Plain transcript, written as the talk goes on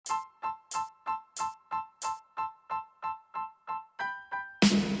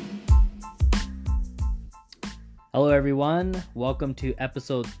Hello everyone, welcome to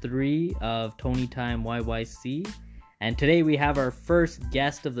episode 3 of Time YYC, and today we have our first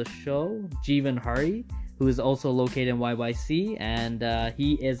guest of the show, Jiwan, who is also located in YYC, and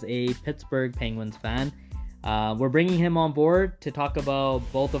he is a Pittsburgh Penguins fan. We're bringing him on board to talk about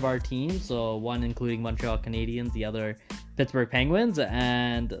both of our teams, so one including Montreal Canadiens, the other Pittsburgh Penguins,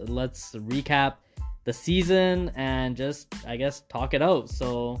 and let's recap the season and just, I guess, talk it out.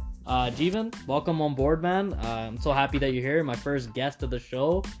 So Jiwan, welcome on board, man. I'm so happy that you're here, my first guest of the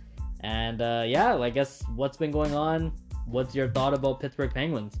show. And I guess what's been going on? What's your thought about Pittsburgh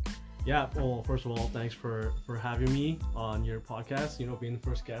Penguins? Yeah, well, first of all, thanks for having me on your podcast. You know, being the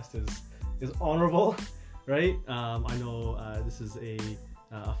first guest is honorable, right? I know this is a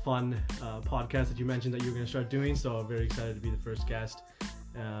fun podcast that you mentioned that you're going to start doing, so I'm very excited to be the first guest.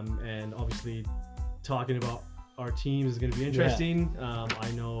 And obviously, talking about our teams is going to be interesting.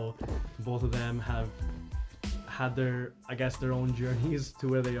 I know both of them have had their own journeys to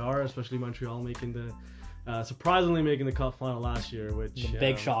where they are, especially Montreal surprisingly making the cup final last year, which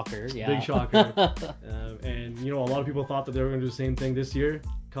big shocker. And you know, a lot of people thought that they were going to do the same thing this year,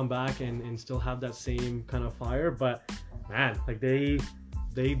 come back and still have that same kind of fire, but man, like they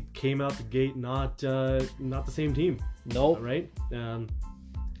came out the gate not the same team. Nope. Right?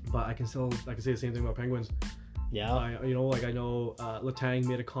 But I can say the same thing about Penguins. Yeah. I know Letang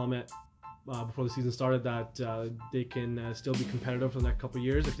made a comment before the season started that they can still be competitive for the next couple of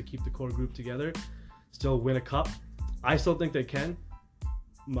years if they keep the core group together, still win a cup. I still think they can.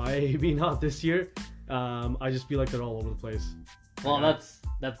 Maybe not this year. I just feel like they're all over the place. Well, that's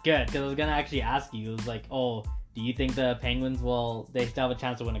good, because I was gonna actually ask you. It was like, oh, do you think the Penguins they still have a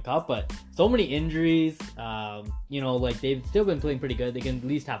chance to win a cup? But so many injuries. They've still been playing pretty good. They can at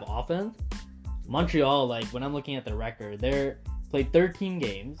least have offense. Montreal, when I'm looking at the record, they played 13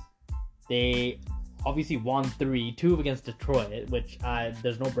 games. They obviously won 2 against Detroit, which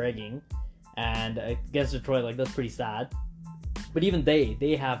there's no bragging. And against Detroit, that's pretty sad. But even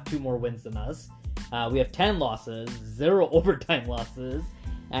they have 2 more wins than us. We have 10 losses, 0 overtime losses.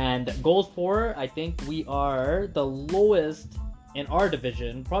 And goals for, I think we are the lowest in our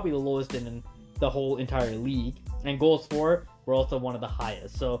division, probably the lowest in the whole entire league. And goals for, we're also one of the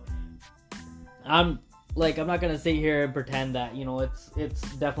highest. So I'm not gonna sit here and pretend that it's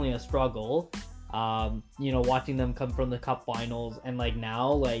definitely a struggle. Watching them come from the cup finals and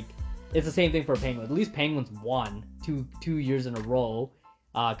now it's the same thing for Penguins. At least Penguins won two years in a row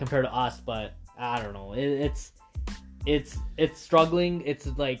compared to us, but I don't know. It's struggling. It's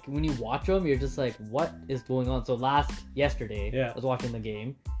like when you watch them, you're just like, what is going on? So yesterday, I was watching the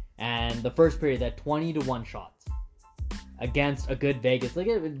game, and the first period, that 20-1 shots against a good Vegas.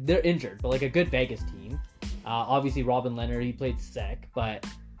 They're injured, but a good Vegas team. Obviously, Robin Leonard, he played sick, but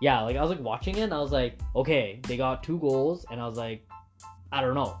yeah, I was watching it, and I was like, okay, they got 2 goals, and I was like, I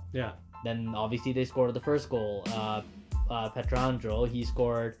don't know. Yeah. Then obviously they scored the first goal. Petrangelo, he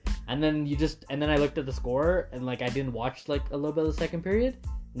scored, and then I looked at the score, and I didn't watch a little bit of the second period.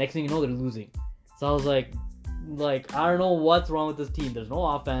 Next thing you know, they're losing. So I was like I don't know what's wrong with this team. There's no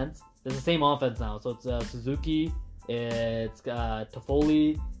offense. There's the same offense now. So it's Suzuki, it's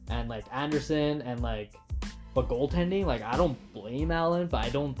Toffoli, and Anderson, and but goaltending, I don't blame Allen, but I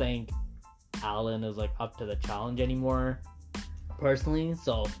don't think Allen is up to the challenge anymore, personally.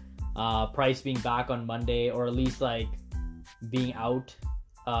 So Price being back on Monday, or at least being out,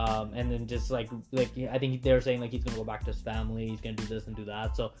 and then just I think they're saying he's gonna go back to his family, he's gonna do this and do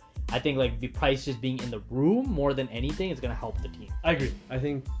that. So I think the Price just being in the room more than anything is gonna help the team. I agree. I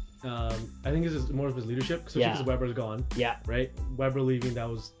think this is more of his leadership, especially because Weber's gone. Yeah. Right. Weber leaving, that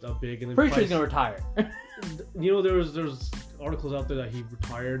was a big. And then pretty sure he's gonna retire. There's articles out there that he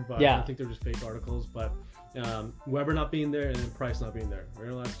retired, but I think they're just fake articles. But Weber not being there and then Price not being there.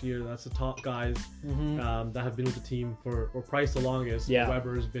 Right, last year, that's the top guys that have been with the team or Price the longest. Yeah.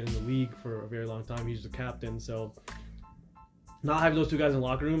 Weber has been in the league for a very long time. He's the captain, so not having those 2 guys in the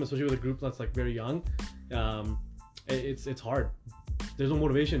locker room, especially with a group that's very young, it's hard. There's no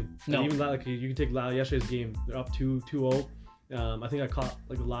motivation. No. And even you can take yesterday's game. They're up 2-0. I think I caught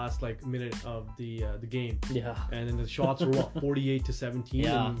the last minute of the game. Yeah. And then the shots were 48-17,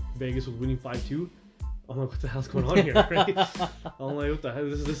 and Vegas was winning 5-2. I'm like, what the hell's going on here? Right? I'm like, what the hell?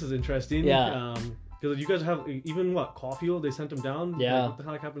 This is interesting. Yeah. Because you guys have even Caulfield, they sent him down. Yeah. What the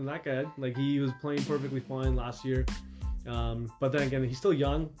heck happened to that guy? He was playing perfectly fine last year. But then again, he's still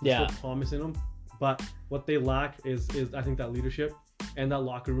young. There's still promise in him. But what they lack is I think that leadership and that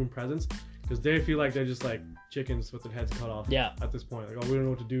locker room presence, because they feel like they're just chickens with their heads cut off. Yeah. At this point, we don't know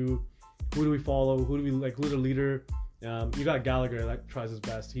what to do. Who do we follow? Who's the leader? You got Gallagher that tries his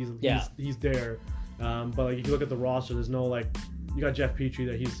best. He's there. But like if you look at the roster, there's no like you got Jeff Petrie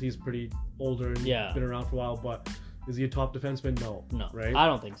that he's pretty older and been around for a while, but is he a top defenseman? No, right? I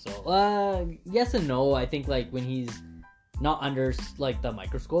don't think so. Yes and no. I think like when he's not under like the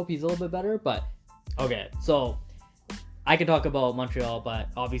microscope, he's a little bit better. But okay, so I can talk about Montreal, but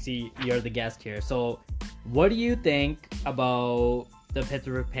obviously you're the guest here. So what do you think about the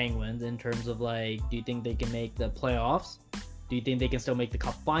Pittsburgh Penguins in terms of like, do you think they can make the playoffs? Do you think they can still make the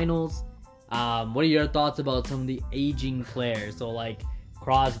Cup Finals? What are your thoughts about some of the aging players? So like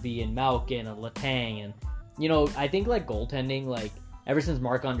Crosby and Malkin and Letang, and you know, I think like goaltending, like ever since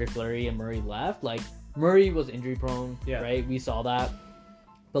Marc-Andre Fleury and Murray left, like Murray was injury prone, right? We saw that.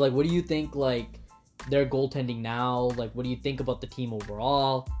 But like, what do you think like their goaltending now? Like, what do you think about the team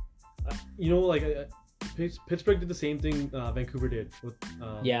overall? You know, like Pittsburgh did the same thing Vancouver did with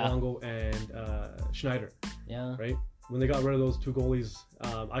Longo and Schneider. Yeah. Right? When they got rid of those two goalies,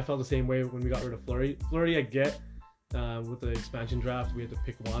 I felt the same way when we got rid of Fleury. Fleury, I get with the expansion draft, we had to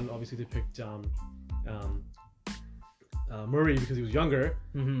pick one. Obviously, they picked Murray because he was younger.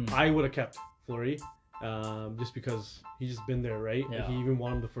 Mm-hmm. I would have kept Fleury just because he's just been there, right? Yeah. Like he even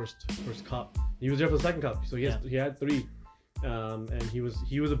won the first cup. He was there for the second cup, so he had 3, and he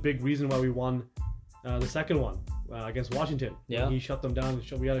was a big reason why we won the second one against Washington. Yeah, he shut them down.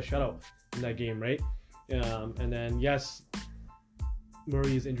 We had a shutout in that game, right? And then yes,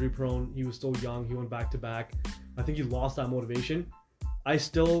 Murray is injury prone. He was still young. He went back to back. I think he lost that motivation. I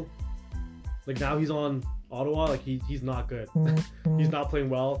still like now he's on Ottawa. Like he's not good. He's not playing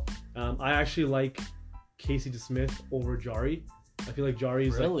well. I actually like Casey DeSmith over Jari. I feel like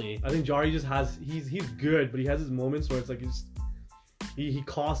Jari's really. I think Jari just has he's good, but he has his moments where it's like he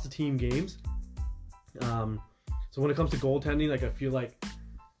costs the team games. So when it comes to goaltending, like I feel like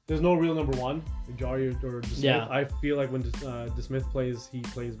there's no real number one, Jari or DeSmith. Yeah. I feel like when DeSmith plays, he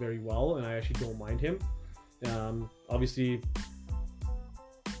plays very well, and I actually don't mind him. Obviously,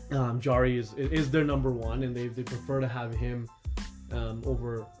 Jari is their number one, and they prefer to have him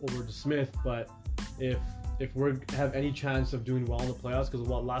over DeSmith. But if we have any chance of doing well in the playoffs, because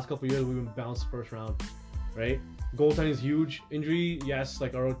the last couple of years we've been bounced first round, right? Goaltending is huge. Injury, yes,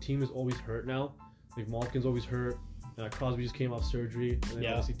 like our team is always hurt now. Like Malkin's always hurt. Crosby just came off surgery and then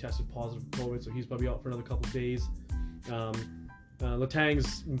obviously tested positive for COVID, so he's probably out for another couple of days.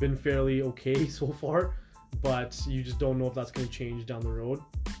 Letang's been fairly okay so far, but you just don't know if that's going to change down the road.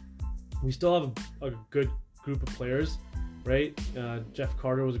 We still have a good group of players, right? Jeff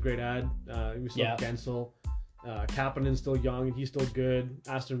Carter was a great ad. We still have Gensel. Kapanen's still young and he's still good.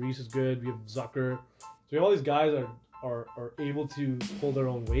 Aston Reese is good. We have Zucker. So we have all these guys are able to pull their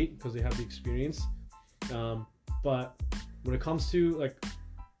own weight because they have the experience. But when it comes to like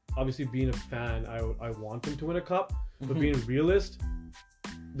obviously being a fan, I want them to win a cup. But being a realist,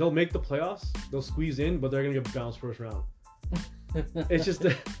 they'll make the playoffs. They'll squeeze in, but they're gonna get bounced first round. It's just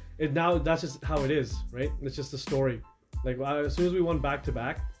now that's just how it is, right? It's just the story. Like as soon as we won back to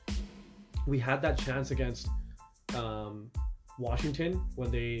back, we had that chance against Washington when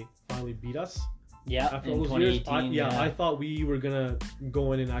they finally beat us. Yeah, after all those years, I thought we were gonna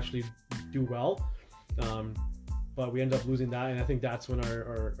go in and actually do well, but we ended up losing that, and I think that's when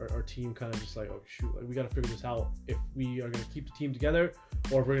our team kind of just like, oh shoot, like, we got to figure this out if we are gonna keep the team together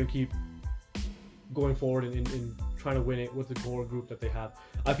or if we're gonna keep going forward and trying to win it with the core group that they have.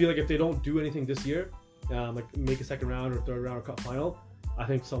 I feel like if they don't do anything this year, like make a second round or third round or cup final, I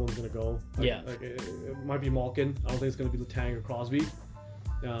think someone's gonna go. Like it might be Malkin. I don't think it's gonna be Letang or Crosby.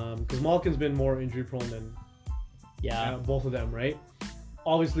 Because Malkin's been more injury prone than both of them, right?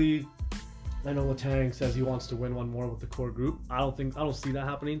 Obviously, I know Letang says he wants to win one more with the core group. I don't see that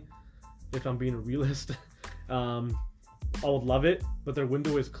happening. If I'm being a realist, I would love it, but their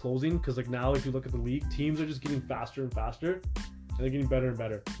window is closing because like now, if you look at the league, teams are just getting faster and faster, and they're getting better and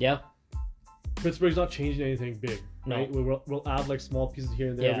better. Yeah. Pittsburgh's not changing anything big, right? No. We'll add like small pieces here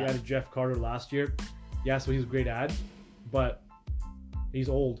and there. We added Jeff Carter last year. Yeah, so he's a great ad, but he's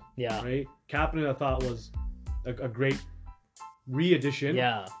old. Yeah. Right? Kapanen, I thought, was a great re-addition.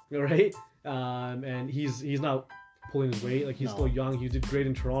 Yeah. Right? And he's not pulling his weight. Like, he's still young. He did great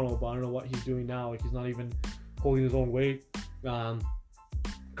in Toronto, but I don't know what he's doing now. Like, he's not even holding his own weight.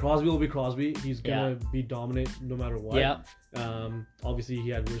 Crosby will be Crosby. He's going to be dominant no matter what. Yeah. Obviously, he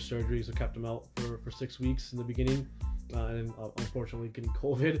had wrist surgery, so kept him out for 6 weeks in the beginning. And unfortunately, getting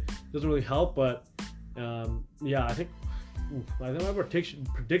COVID doesn't really help. But, I think my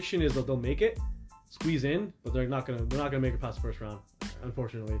prediction is that they'll make it, squeeze in, but they're not gonna make it past the first round,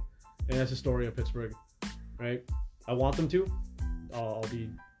 unfortunately. And that's the story of Pittsburgh, right? I want them to. I'll be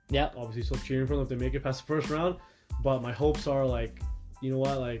obviously still cheering for them if they make it past the first round. But my hopes are like, you know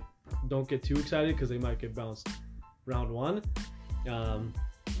what, like don't get too excited because they might get bounced round 1.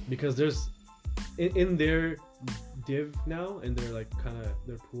 Because there's in their div now, and they're like kind of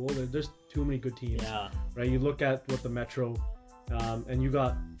their pool. There's too many good teams. Yeah. Right. You look at what the Metro, and you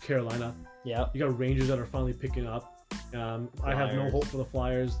got Carolina. Yeah. You got Rangers that are finally picking up. I have no hope for the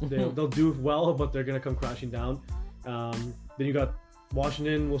Flyers. They'll do well, but they're gonna come crashing down. Then you got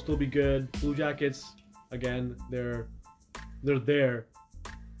Washington will still be good. Blue Jackets, again, they're there.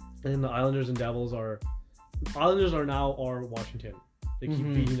 And then the Islanders and Devils are now our Washington. They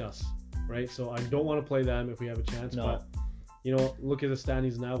keep beating us, right? So I don't want to play them if we have a chance. No. But look at the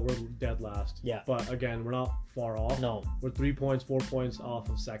standings now. We're dead last. Yeah. But again, we're not far off. No. We're 3 points, 4 points off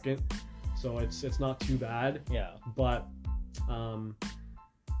of second. So it's not too bad. Yeah. But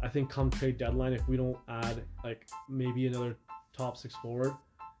I think come trade deadline, if we don't add like maybe another top 6 forward,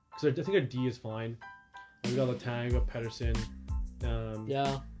 because I think our D is fine. We got Letang, we got Pedersen.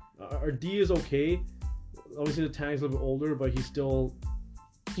 Yeah. Our D is okay. Obviously, the Tang's a little bit older, but he's still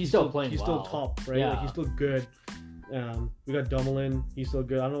playing. He's still top, right? Yeah. Like, he's still good. We got Dumoulin. He's still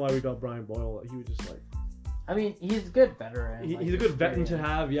good. I don't know why we got Brian Boyle. He was just like. I mean, he's a good veteran. He's a good veteran to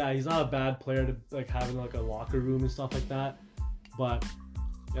have. Yeah, he's not a bad player to like have in like a locker room and stuff like that. But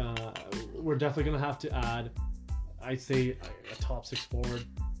we're definitely gonna have to add, I'd say, a top 6 forward.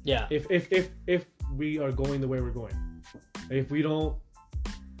 Yeah. If we are going the way we're going, if we don't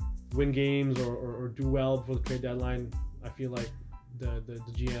win games or do well before the trade deadline, I feel like the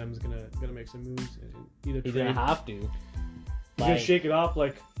GM is gonna make some moves and either He's trade. gonna have to. He's gonna shake it up.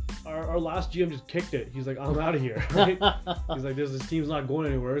 Like our last GM just kicked it. He's like, I'm out of here. Right? He's like, this team's not going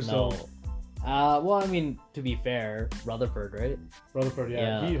anywhere. So. Well, I mean, to be fair, Rutherford, right? Rutherford,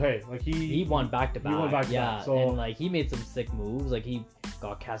 yeah. He won back-to-back. He won back-to-back. Yeah, So, and like he made some sick moves. Like he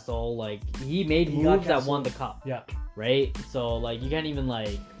got Kessel. Like he made moves that won the cup. Yeah. Right. So like you can't even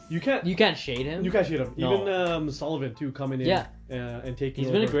like. You can't shade him. You can't shade him. No. Even Sullivan too coming in. Yeah. And taking.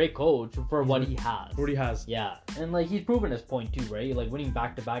 He's been a great coach for what he has. What he has. Yeah, and like he's proven his point too, right? Like winning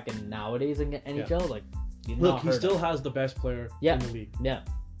back-to-back and nowadays in NHL, like. Look, he still has the best player in the league. Yeah.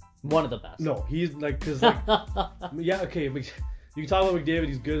 One of the best. No, he's like, because like, yeah, okay, but you can talk about McDavid,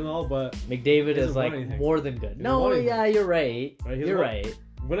 he's good and all, but McDavid is like more than good. No, yeah, you're right. You're right.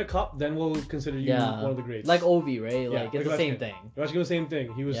 Win a cup, then we'll consider you one of the greats. Like Ovi, right? Like it's the same thing. We're actually the same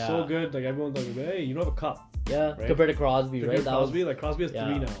thing. He was so good, like everyone's like, hey, you don't have a cup. Yeah, right? Compared to Crosby, right? Crosby has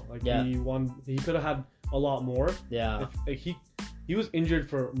 3 now. Like he won. He could have had a lot more. Yeah. He was injured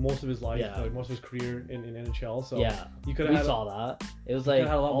for most of his life, like most of his career in NHL. So he could have. We saw that. It was like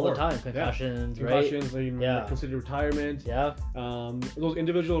all the time concussions, right? Concussions, considered retirement. Yeah. Those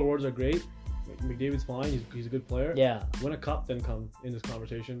individual awards are great. McDavid's fine. He's a good player. Yeah. Win a cup, then come in this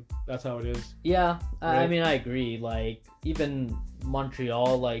conversation. That's how it is. Yeah. Right? I mean, I agree. Like even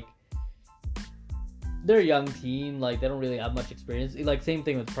Montreal, like. They're a young team, like they don't really have much experience. Like same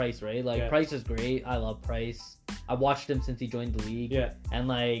thing with Price, right? Like Price is great. I love Price. I watched him since he joined the league. Yeah. And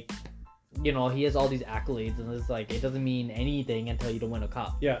like, he has all these accolades, and it's like it doesn't mean anything until you don't win a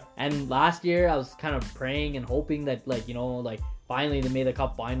cup. Yeah. And last year I was kind of praying and hoping that like finally they made the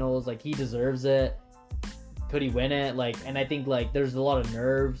cup finals. Like he deserves it. Could he win it? Like, and I think like there's a lot of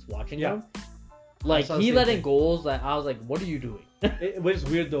nerves watching him. Like he let in goals that I was like, what are you doing? Which is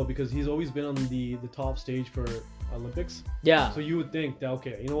weird though, because he's always been on the top stage for Olympics. Yeah. So you would think that,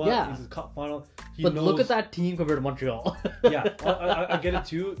 okay, you know what? Yeah. He's a cup final. But look at that team compared to Montreal. Yeah, I get it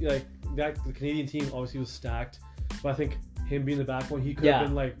too. Like the Canadian team obviously was stacked, but I think him being the backbone, he could have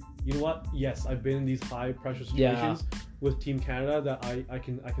been like, you know what? Yes, I've been in these high pressure situations with Team Canada that I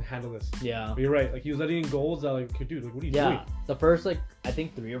can handle this. Yeah. But you're right. Like he was letting in goals that like, dude, like what are you doing? The first I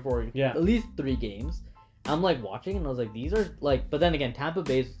think 3 or 4, at least 3 games. I'm like watching and I was like, these are like, but then again, Tampa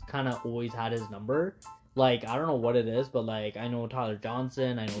Bay's kind of always had his number. Like, I don't know what it is, but like, I know Tyler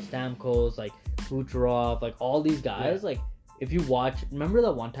Johnson, I know Stamkos, like Kucherov, like all these guys. Like, if you watch, remember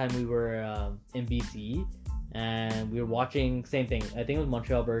that one time we were in BC and we were watching, same thing. I think it was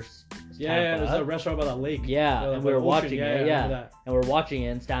Montreal versus Tampa. It was a restaurant by that lake. Yeah, and we were watching it. And we're watching it,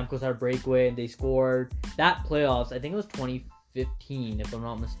 and Stamkos had a breakaway and they scored. That playoffs, I think it was 2015, if I'm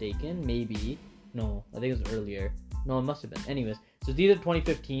not mistaken, maybe. No, I think it was earlier. No, it must have been. Anyways, so it's either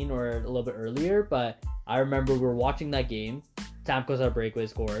 2015 or a little bit earlier, but I remember we were watching that game. Stamkos had a breakaway,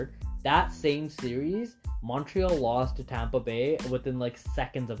 scored. That same series, Montreal lost to Tampa Bay within like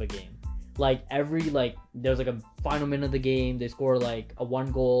seconds of a game. Like there was like a final minute of the game, they scored like a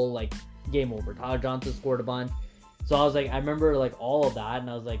 1 goal, like game over. Tyler Johnson scored a bunch. So I was like, I remember like all of that, and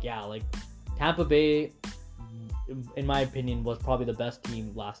I was like, yeah, like Tampa Bay in my opinion, was probably the best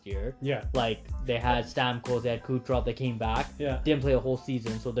team last year. Yeah. Like, they had Stamkos, they had Kucherov, they came back. Yeah. Didn't play a whole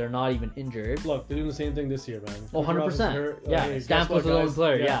season, so they're not even injured. Look, they're doing the same thing this year, man. Oh, 100%. Yeah, hey, Stamkos was the only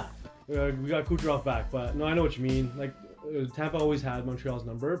player, yeah. We got Kucherov back, but no, I know what you mean. Like, Tampa always had Montreal's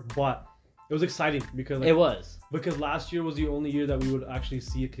number, but it was exciting because like, it was. Because last year was the only year that we would actually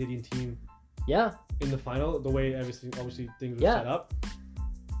see a Canadian team in the final, the way everything, obviously things were set up.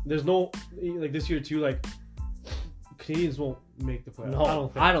 There's no, like this year too, like Canadians won't make the playoffs.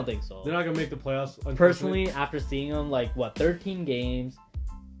 No, I don't think so. They're not going to make the playoffs. Personally, after seeing them, like, 13 games,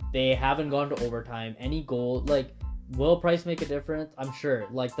 they haven't gone to overtime. Any goal, like, will Price make a difference? I'm sure.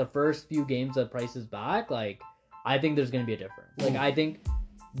 Like, the first few games that Price is back, like, I think there's going to be a difference. Like, I think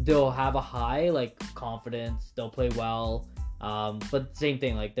they'll have a high, like, confidence. They'll play well. But same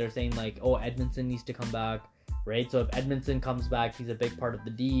thing, like, they're saying, like, oh, Edmondson needs to come back, right? So if Edmondson comes back, he's a big part of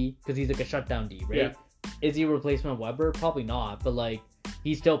the D, because he's, like, a shutdown D, right? Yeah. Is he a replacement of Weber? Probably not, but, like,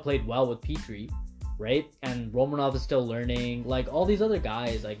 he still played well with Petrie, right? And Romanov is still learning. Like, all these other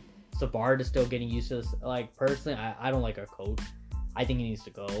guys, like, Savard is still getting used to this. Like, personally, I don't like our coach. I think he needs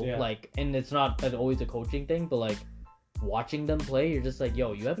to go. Yeah. Like, and it's not always a coaching thing, but, like, watching them play, you're just like,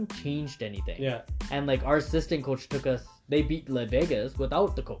 yo, you haven't changed anything. Yeah. And, like, our assistant coach they beat La Vegas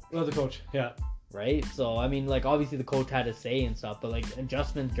without the coach. Without the coach, yeah. Right? So, I mean, like, obviously the coach had a say and stuff, but, like,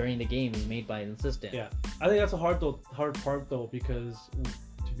 adjustments during the game is made by an assistant. Yeah. I think that's a hard part, though, because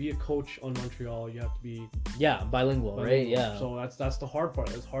to be a coach on Montreal, you have to be... Yeah, bilingual, right? Yeah. So that's the hard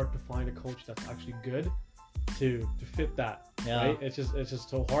part. It's hard to find a coach that's actually good to fit that, right? It's just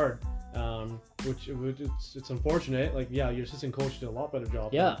so hard, which it's unfortunate. Like, yeah, your assistant coach did a lot better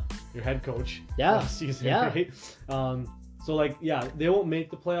job than your head coach last season, right? So, like, yeah, they won't make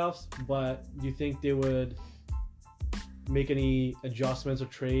the playoffs, but do you think they would make any adjustments or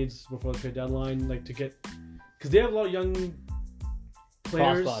trades before the trade deadline, like, to get... Because they have a lot of young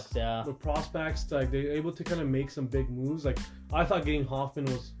players, prospects, like, they're able to kind of make some big moves. Like, I thought getting Hoffman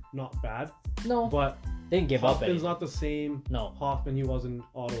was not bad. No. But they didn't give up Hoffman's not the same Hoffman he was in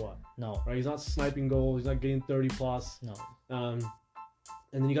Ottawa. No. Right? He's not sniping goals. He's not getting 30 plus. No. And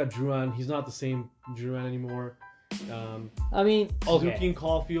then you got Jiwan. He's not the same Jiwan anymore. I mean, Suzuki and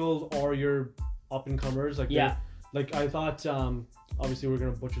Caulfield are your up-and-comers. Like, like, I thought, obviously we're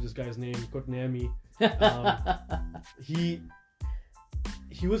going to butcher this guy's name, Kotkaniemi.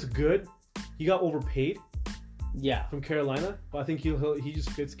 He was good. He got overpaid. Yeah. From Carolina. But I think he just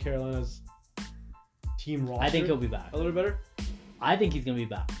fits Carolina's team roster. I think he'll be back. A little better? I think he's going to be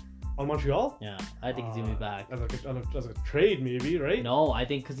back. On Montreal? Yeah, I think he's going to be back. As a trade, maybe, right? No, I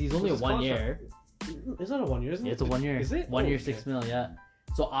think because he's only a 1 year. It's not a 1 year, isn't it? It's a 1 year. Is it? 1 year, $6 million, yeah.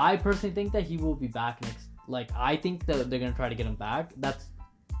 So I personally think that he will be back next. Like, I think that they're going to try to get him back. That's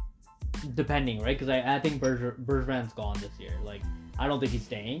depending, right? Because I think Bergeron's gone this year. Like, I don't think he's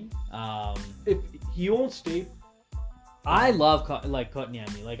staying. If he won't stay... I love,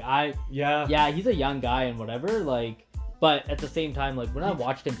 Kotkaniemi. Like, he's a young guy and whatever, like... But at the same time, like, when I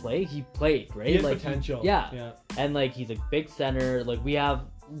watched him play, he played, right? He has like, potential. Yeah. And, like, he's a big center. Like, we have...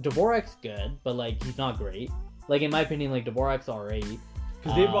 Dvorak's good, but, like, he's not great. Like, in my opinion, like, Dvorak's alright.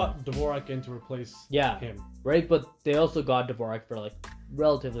 Because they brought Dvorak in to replace him. Right? But they also got Dvorak for, like,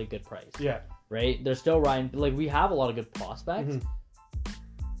 relatively good price. Yeah. Right? They're still Ryan... Like, we have a lot of good prospects.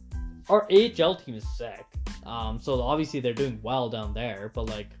 Our AHL team is sick. So, obviously, they're doing well down there. But,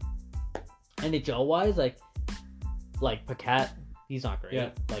 like, NHL-wise, like Paquette, he's not great. Yeah.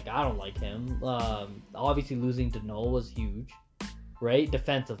 Like, I don't like him. Obviously, losing Deneau was huge, right?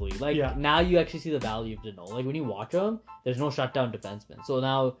 Defensively. Like, now you actually see the value of Deneau. Like, when you watch him, there's no shutdown defenseman. So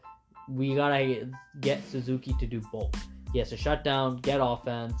now we gotta get Suzuki to do both. He has to shut down, get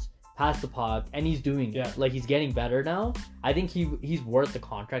offense, pass the puck, and he's doing it. Like, he's getting better now. I think he's worth the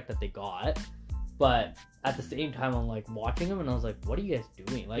contract that they got. But at the same time, I'm, like, watching him, and I was like, what are you guys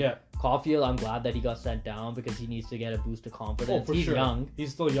doing? Like, Caulfield, I'm glad that he got sent down because he needs to get a boost of confidence. He's young.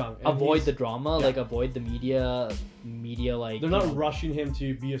 He's still young. And avoid the drama. Like, avoid the media, like... They're not rushing him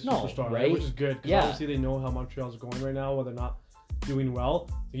to be a superstar, right? Which is good. Because obviously they know how Montreal's going right now, where they're not doing well.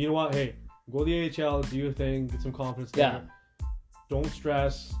 So you know what? Hey, go to the AHL, do your thing, get some confidence there. Don't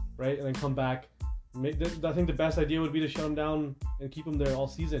stress, right? And then come back. I think the best idea would be to shut him down and keep him there all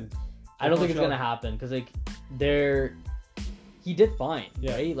season. I don't think it's gonna happen because, like, he did fine,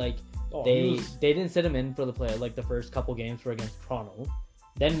 right? Like, they didn't sit him in for the play, like, the first couple games were against Toronto.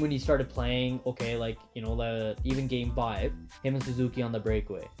 Then when he started playing, okay, like, you know, even Game 5, him and Suzuki on the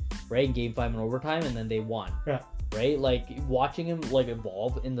breakaway, right? In Game 5 in overtime, and then they won. Yeah. Right? Like, watching him, like,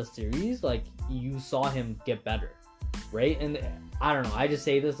 evolve in the series, like, you saw him get better, right? And I don't know, I just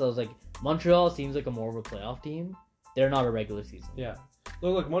say this, I was like, Montreal seems like a more of a playoff team. They're not a regular season. Yeah.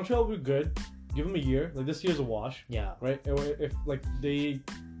 Look, Montreal will be good. Give them a year. Like, this year's a wash. Yeah. Right? If like, they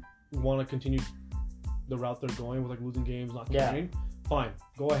want to continue the route they're going with, like, losing games, not carrying, fine.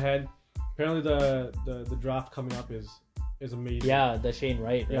 Go ahead. Apparently, the draft coming up is amazing. Yeah, the Shane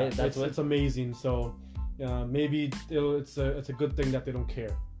Wright, right? Yeah, it's amazing. So, maybe it's a good thing that they don't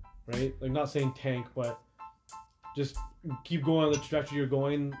care, right? Like, not saying tank, but just keep going on the trajectory you're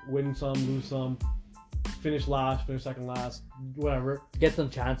going, win some, lose some, finish last, finish second last, whatever. Get some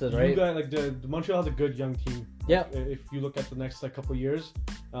chances, right? You got, like, the Montreal has a good young team. Yeah. If you look at the next, like, couple of years,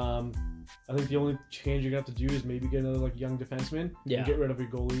 I think the only change you're gonna have to do is maybe get another, like, young defenseman. Yeah. And get rid of your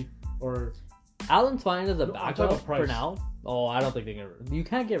goalie or. Allen's fine as a No, I'm talking backup about Price. for now. Oh, I don't think they can. You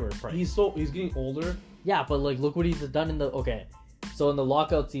can't get rid of Price. He's getting older. Yeah, but like, look what he's done in the. Okay, so in the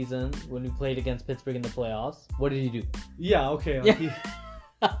lockout season when we played against Pittsburgh in the playoffs, what did he do? Yeah. Okay. Like,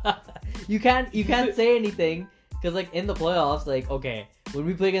 you can't say anything because like in the playoffs, like okay, when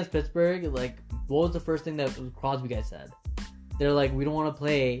we play against Pittsburgh, like what was the first thing that Crosby guys said? They're like, we don't want to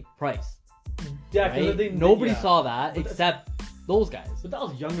play Price. Yeah, right? Nobody saw that except those guys. But that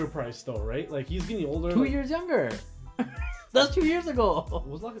was younger Price though, right? Like he's getting older. 2 years younger. That's 2 years ago.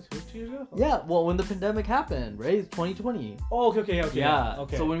 Was that 2 years ago? Yeah, well, when the pandemic happened, right? It's 2020. Oh, okay. Yeah.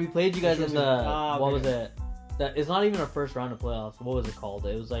 Okay. So when we played you guys in the what was okay. it? It's not even our first round of playoffs. What was it called?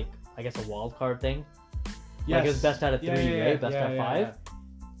 It was like I guess a wild card thing. Yes. Like it was best out of 3, right? Best out of 5. Yeah.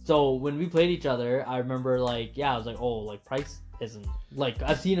 So when we played each other, I remember like I was like, oh, like Price isn't like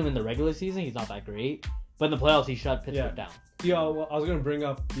I've seen him in the regular season. He's not that great, but in the playoffs he shut Pittsburgh down. Yeah, well, I was gonna bring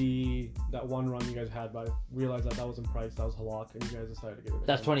up that one run you guys had, but I realized that wasn't Price, that was Halak, and you guys decided to get rid of him.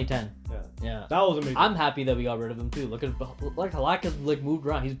 That's 2010. Yeah. That was amazing. I'm happy that we got rid of him too. Look at like Halak has like moved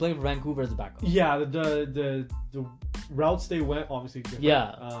around. He's playing for Vancouver as a backup. Yeah, the routes they went obviously different.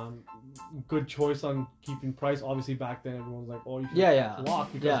 Yeah. Good choice on keeping Price. Obviously back then everyone was like, oh, you should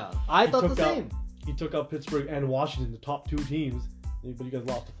Halak because I thought the same. He took out Pittsburgh and Washington, the top 2 teams, but you guys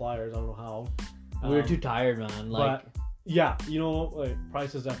lost to Flyers. I don't know how. We were too tired, man. Like. But, yeah, like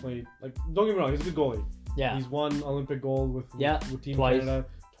Price is definitely like. Don't get me wrong, he's a good goalie. Yeah, he's won Olympic gold with Team twice. Canada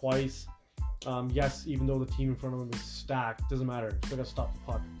twice. Yes, even though the team in front of him is stacked, doesn't matter. Still got to stop the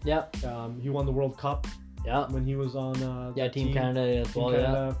puck. Yeah. He won the World Cup. Yeah. When he was on. Team Canada as well.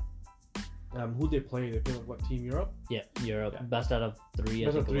 Canada. Who they play? They play what? Team Europe. Yeah, Europe. Yeah. Best out of 3.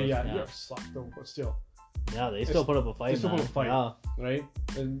 Best out of 3. Europe sucked though, but still. Yeah, they still put up a fight. Right?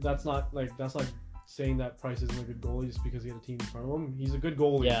 And that's not saying that Price isn't a good goalie just because he had a team in front of him. He's a good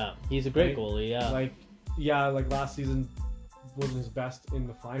goalie. Yeah, he's a great goalie. Yeah. Like last season wasn't his best in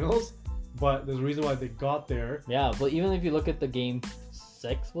the finals, but there's a reason why they got there. Yeah, but even if you look at the game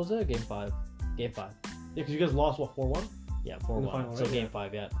 6, was it? Game 5? Game 5. Yeah, because you guys lost 4-1. Yeah, 4-1. So game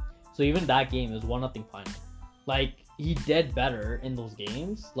 5, yeah. So even that game is 1-0 final. Like he did better in those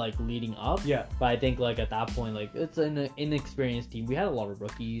games, like leading up. Yeah. But I think like at that point, like it's an inexperienced team. We had a lot of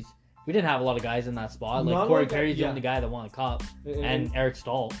rookies. We didn't have a lot of guys in that spot. Like Corey Perry's the only guy that won a cup, and Eric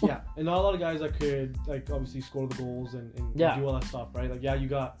Stahl. Yeah, and not a lot of guys that could like obviously score the goals and do all that stuff, right? Like you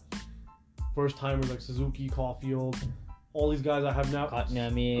got first timers like Suzuki, Caulfield, all these guys I have now.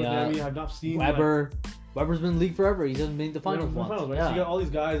 Kotkaniemi, have not seen. Weber. Weber's been in the league forever. He hasn't been the finals once. Right? So you got all these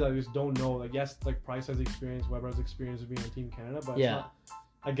guys I just don't know. Like yes, like Price has experience, Weber has experience of being on Team Canada, but it's not,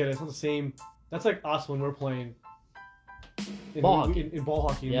 I get it. It's not the same. That's like us when we're playing. In ball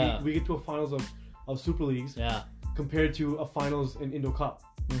hockey, yeah. we get to a finals of Super Leagues, compared to a finals in Indo Cup.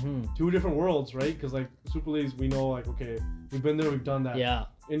 Mm-hmm. 2 different worlds, right? Because like Super Leagues, we know like okay, we've been there, we've done that. Yeah.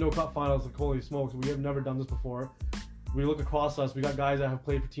 Indo Cup finals, like holy smokes, we have never done this before. We look across us, we got guys that have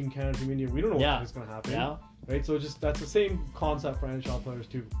played for Team Canada, Team India. We don't know what is going to happen. Yeah. Right. So that's the same concept for NHL players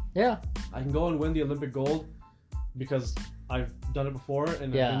too. Yeah. I can go and win the Olympic gold because I've done it before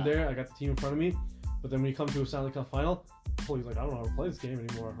and I've been there. I got the team in front of me. But then when you come to a Stanley Cup final, he's like, I don't know how to play this game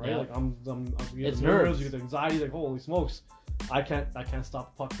anymore, right? Yeah. Like I'm it's nerves, you get the anxiety, like holy smokes, I can't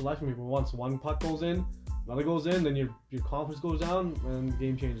stop the puck for life of me. But once one puck goes in, another goes in, then your confidence goes down and the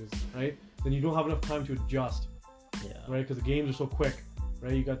game changes, right? Then you don't have enough time to adjust, right? Because the games are so quick,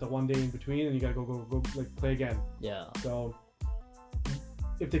 right? You got the 1 day in between, and you gotta go like play again. Yeah. So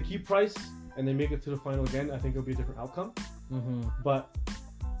if they keep Price and they make it to the final again, I think it'll be a different outcome. Mm-hmm. But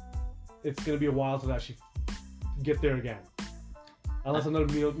it's going to be a while to actually get there again. Unless another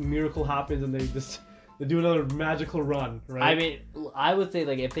miracle happens and they do another magical run, right? I mean, I would say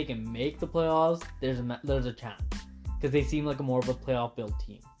like if they can make the playoffs, there's a chance. Because they seem like a more of a playoff build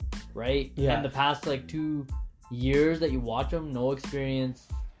team, right? Yeah. And the past like 2 years that you watch them, no experience,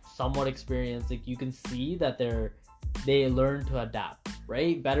 somewhat experience, like you can see that they're they learn to adapt,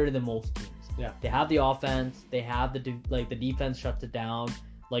 right? Better than most teams. Yeah. They have the offense. They have the defense shuts it down.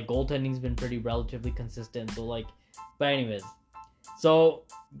 Like, goaltending's been pretty relatively consistent. So, like, but anyways. So,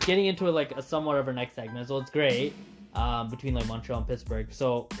 getting into like a somewhat of our next segment. So, it's great between like Montreal and Pittsburgh.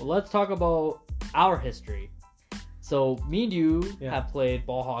 So, let's talk about our history. So, me and you have played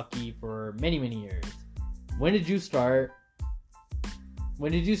ball hockey for many, many years. When did you start?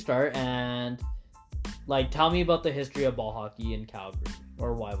 And like, tell me about the history of ball hockey in Calgary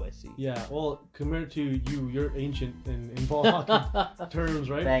or YYC. Yeah, well, compared to you, you're ancient in ball hockey terms,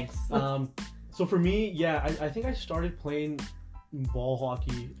 right? Thanks. So for me, I think I started playing ball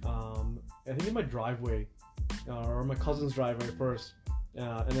hockey. I think in my driveway, or my cousin's driveway first,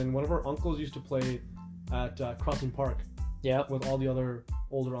 and then one of our uncles used to play at Crossing Park. Yeah. With all the other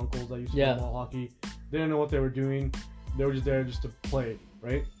older uncles that used to play ball hockey. They didn't know what they were doing. They were just there just to play,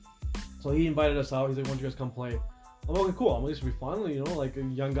 right? So he invited us out. He's like, "Why don't you guys come play?" I'm like, "Okay, cool. I'm like, this will be fun." You know, like a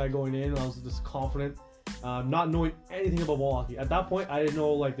young guy going in. I was just confident, not knowing anything about ball hockey. At that point, I didn't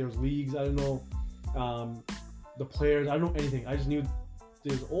know like there was leagues. I didn't know the players. I didn't know anything. I just knew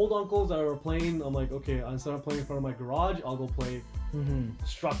there's old uncles that were playing. I'm like, okay, instead of playing in front of my garage, I'll go play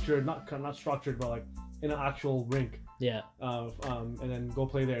structured, not structured, but like in an actual rink. Yeah. And then go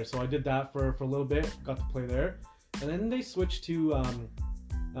play there. So I did that for a little bit. Got to play there, and then they switched to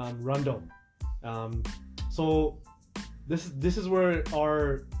Rundle. So this is where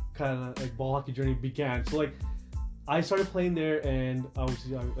our kind of like ball hockey journey began. So like I started playing there, and I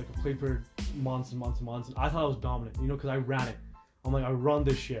played for months and months and months, and I thought I was dominant, you know, because I ran it. I'm like, I run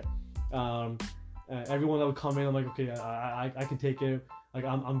this shit. Everyone that would come in, I'm like, okay, I can take it. Like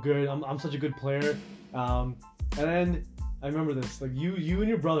I'm good. I'm such a good player. And then I remember this, like you and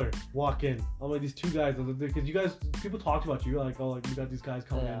your brother walk in. I'm like, these two guys, because you guys, people talked about you, like, oh, like you got these guys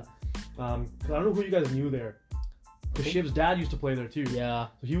coming in. Cause I don't know who you guys knew there. Cause Shiv's dad used to play there too. Yeah.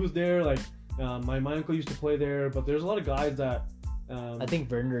 So he was there. Like my uncle used to play there, but there's a lot of guys that. I think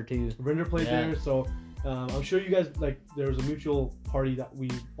Vernder too. Vernder played there, so I'm sure you guys, like, there was a mutual party that we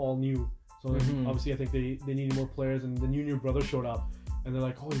all knew. So obviously I think they needed more players, and then you and your brother showed up, and they're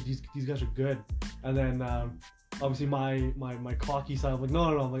like, oh, these guys are good. And then obviously my cocky side, I'm like,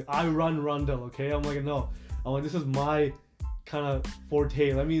 no, I'm like, I run Rundle, okay? I'm like, no, I'm like, this is my kind of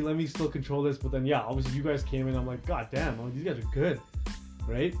forte. Let me still control this. But then obviously you guys came in. I'm like, god damn, I'm like, these guys are good,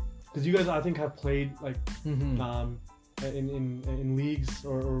 right? Because you guys, I think, have played like in leagues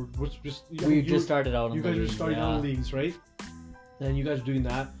or which just we just started out. You guys just started out in leagues, right? And you guys are doing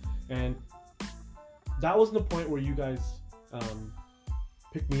that, and that wasn't the point where you guys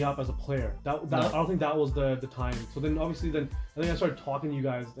picked me up as a player. I don't think that was the time. So then obviously I think I started talking to you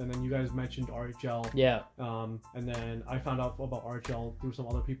guys, and then you guys mentioned RHL. Yeah. And then I found out about RHL through some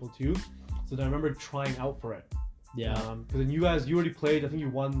other people too. So then I remember trying out for it. Yeah. Because then you already played. I think you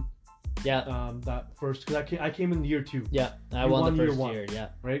won. Yeah. That first, because I came in year 2. Yeah. I won the first year. Yeah.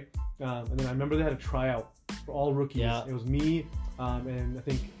 Right. And then I remember they had a tryout for all rookies. Yeah. It was me, and I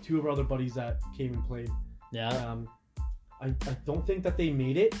think 2 of our other buddies that came and played. Yeah. I don't think that they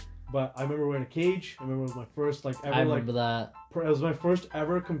made it, but I remember wearing a cage. I remember it was my first ever. I remember that. It was my first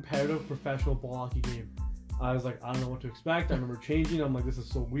ever competitive professional ball hockey game. I was like, I don't know what to expect. I remember changing. I'm like, this is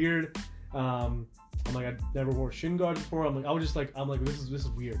so weird. I'm like, I never wore shin guards before. I'm like, this is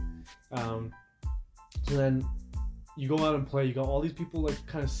weird. So then you go out and play. You got all these people like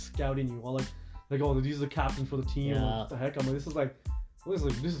kind of scouting you. All like, oh, these are the captains for the team. Yeah. What the heck? I'm like, this is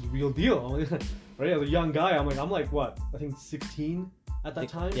a real deal. I'm like, right, as a young guy, I'm like what? I think 16 at that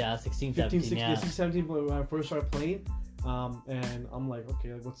time. Yeah, 16, 17. 16, 17 when I first started playing. And I'm like,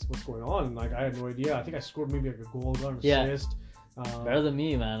 okay, like, what's going on? And like, I had no idea. I think I scored maybe like a goal, got an assist. Better than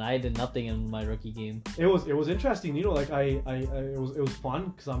me, man. I did nothing in my rookie game. It was interesting, you know. Like it was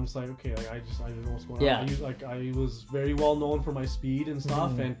fun because I'm just like, okay, like I didn't know what's going on. I was very well known for my speed and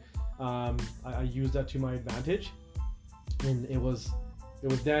stuff, and I used that to my advantage. And it was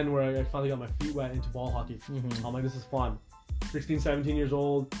then where I finally got my feet wet into ball hockey. I'm like, this is fun. 16, 17 years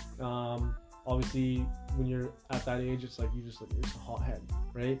old. Obviously, when you're at that age, it's like you're just a hothead,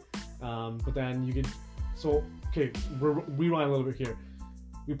 right? But then you get okay. Rewind a little bit here.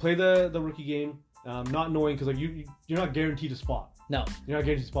 We play the rookie game, not knowing because like you're not guaranteed a spot. No, you're not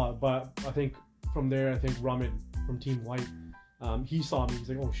guaranteed a spot. But I think from there, I think Rummin from Team White, he saw me. He's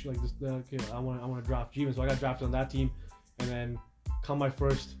like, oh shit, like this. Okay, I want to draft Jiwan, so I got drafted on that team. And then come my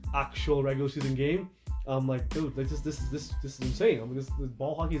first actual regular season game, I'm like, dude, like this is insane. I'm like, this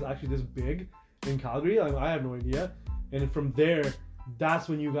ball hockey is actually this big in Calgary. I have no idea. And from there, that's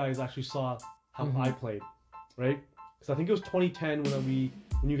when you guys actually saw how I played, right? Because I think it was 2010 when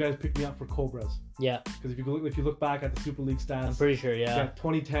when you guys picked me up for Cobras. Yeah. Because if you look back at the Super League stats, I'm pretty sure. Yeah.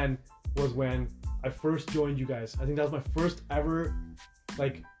 2010 was when I first joined you guys. I think that was my first ever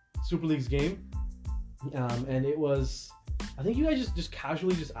like Super Leagues game, and it was. I think you guys just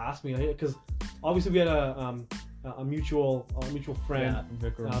casually just asked me because obviously we had a mutual friend,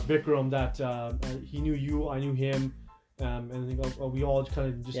 Vikram, that he knew you, I knew him, and I think we all kind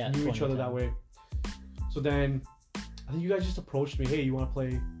of just knew each other that way. So then I think you guys just approached me, hey, you want to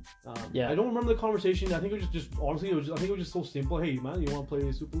play? I don't remember the conversation. I think it was just honestly, I think it was just so simple. Hey, man, you want to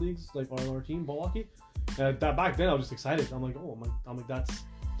play Super Leagues like on our team, ball hockey? That back then I was just excited. I'm like,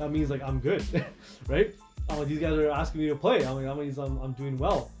 that means like I'm good, right? I'm like, these guys are asking me to play. I'm like, that means I'm doing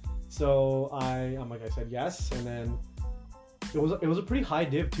well. So I said yes, and then it was a pretty high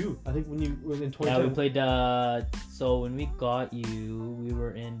div too. I think when you was in 2010. Yeah, we played. So when we got you, we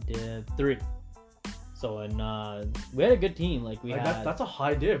were in Div 3. So we had a good team. Like that's a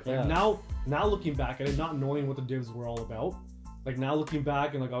high div. Yeah. Like now looking back at it, not knowing what the divs were all about. Like now looking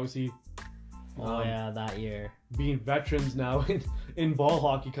back and like obviously. That year. Being veterans now in ball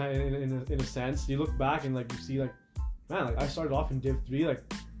hockey, kind of in a sense, you look back and like you see like, man, like I started off in Div 3, like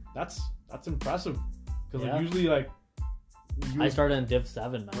that's impressive because like usually like I started in Div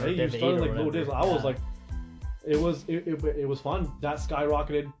 7, man. Right, Div you started 8 like low divs. I was like, it was fun. That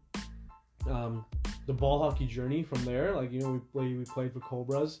skyrocketed the ball hockey journey from there. Like we played for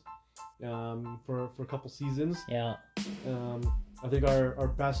Cobras for a couple seasons. Yeah. I think our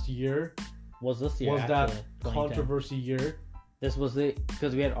best year. Was this year? Was that controversy year? This was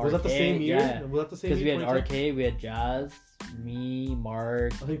because we had RK. Was that the same year? Yeah. Was that the same year? Because we had RK, we had Jazz, me,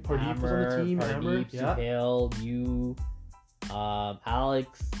 Mark, I think Pardeep was on the team. Pardeep, Suhail, you,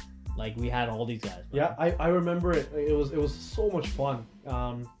 Alex. Like we had all these guys. Bro. Yeah, I remember it. It was so much fun.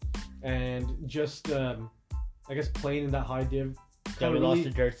 And just I guess playing in that high div. Yeah, we lost to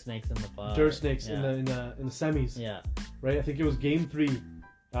Dirt Snakes in the final. Dirt Snakes in the semis. Yeah. Right. I think it was game 3.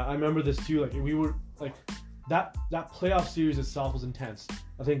 I remember this too. Like we were like that playoff series itself was intense.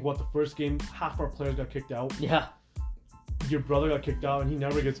 I think the first game, half our players got kicked out. Yeah. Your brother got kicked out, and he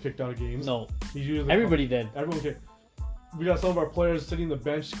never gets kicked out of games. No. He's usually everybody did. Everyone did. We got some of our players sitting on the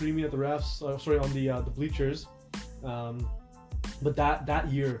bench screaming at the refs. On the bleachers. But that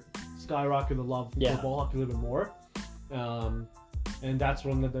year skyrocketed the love for ball hockey a little bit more. And that's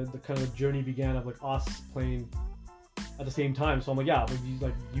when the kind of journey began of like us playing at the same time. So I'm like,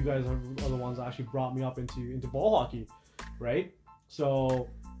 you guys are the ones that actually brought me up into ball hockey, right? So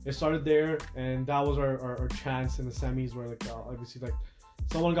it started there, and that was our chance in the semis where like obviously like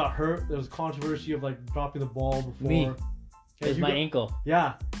someone got hurt. There was controversy of like dropping the ball before. Me. It was my ankle.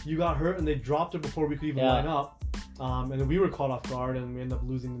 Yeah, you got hurt, and they dropped it before we could even line up. And then we were caught off guard, and we ended up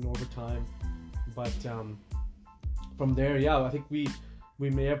losing in overtime. But from there, I think we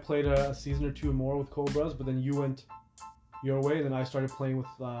may have played a season or two more with Cobras, but then you went your way, and then I started playing with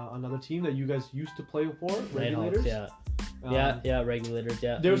another team that you guys used to play for, Regulators. Regulators.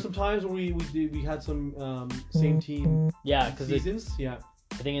 Yeah. There were some times where we had some same team. Yeah, because seasons.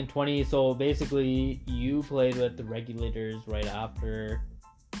 I think in 20. So basically, you played with the Regulators right after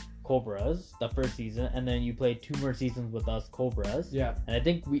Cobras the first season, and then you played 2 more seasons with us Cobras. Yeah. And I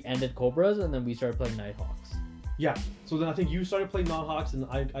think we ended Cobras, and then we started playing Nighthawks. Yeah. So then I think you started playing Nighthawks, and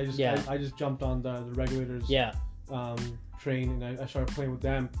I just jumped on the Regulators. Yeah. Train, and I started playing with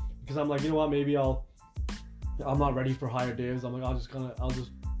them because I'm like, you know what, maybe I'm not ready for higher divs. I'm like, I'll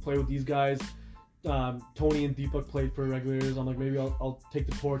just play with these guys. Tony and Deepak played for Regulators. I'm like, maybe I'll take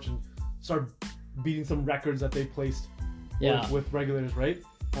the torch and start beating some records that they placed with Regulators, right?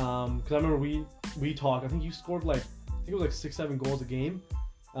 Because I remember we talked. I think you scored like, I think it was like 6-7 goals a game,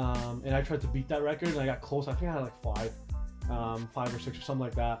 and I tried to beat that record, and I got close. I think I had like 5 or 6 or something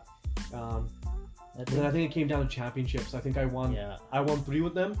like that. And then I think it came down to championships. I think I won. Yeah. I won 3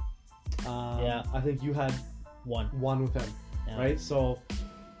 with them. I think you had 1 with them, right? So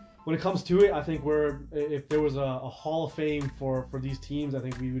when it comes to it, I think if there was a Hall of Fame for these teams, I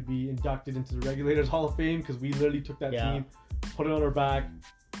think we would be inducted into the Regulators Hall of Fame because we literally took that team, put it on our back.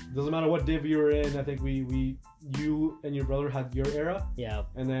 Doesn't matter what div you were in. I think you and your brother had your era. Yeah.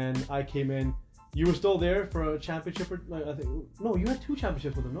 And then I came in. You were still there for a championship, I think. No, you had 2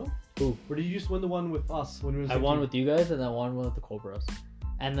 championships with them, no? Who? Or did you just win the one with us when we were? I won with you guys, and I won one with the Cobras,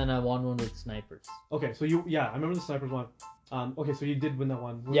 and then I won one with Snipers. Okay, so I remember the Snipers one. Okay, so you did win that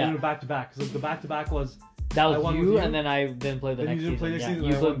one. We were back to back because the back to back was. That was you, and then I didn't play the next season. You didn't play next season.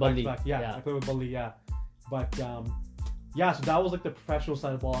 You played Bundy. Yeah, I played with Bundy. Yeah, but so that was like the professional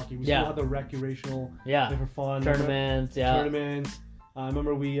side of ball hockey. We still had the recreational, for fun tournaments. I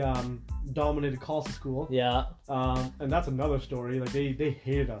remember we dominated Khalsa School. Yeah. And that's another story. Like they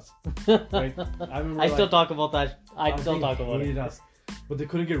hated us. Right? I remember. I still talk about that. I still talk about hated it. us, but they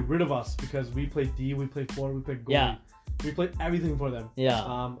couldn't get rid of us because we played D, we played forward, we played goalie. Yeah. We played everything for them. Yeah.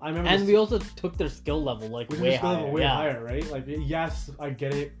 I remember. And we also took their skill level way higher. Way higher, right? Like yes, I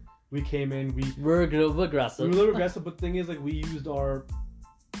get it. We came in. We're aggressive. We were a little aggressive, but the thing is, like, we used our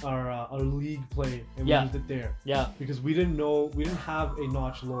league play and we used it there. Yeah. Because we didn't have a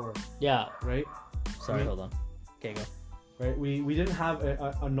notch lower. Yeah. Right. Sorry, hold on. Okay, go. Right. We didn't have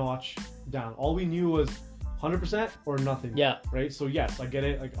a notch down. All we knew was 100% or nothing. Yeah. Right. So yes, I get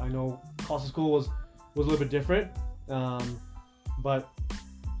it. Like I know Khalsa School was a little bit different, but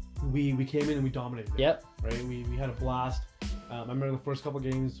we came in and we dominated. Yep. Right. We had a blast. I remember the first couple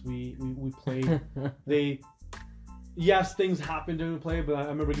games we played. Yes, things happened during the play, but I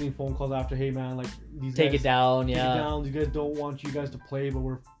remember getting phone calls after, hey man, like these take guys it down, take it down. These guys don't want you guys to play, but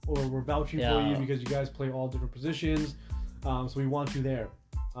we're vouching for you because you guys play all different positions. So we want you there.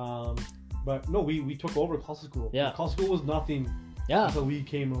 But no, we took over Khalsa School. Yeah. Khalsa School was nothing until we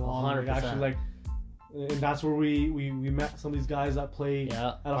came along. 100%. Like, actually, and that's where we met some of these guys that play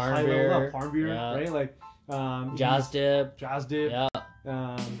at a high level. Parnbeer, right? Like Jazz Dip.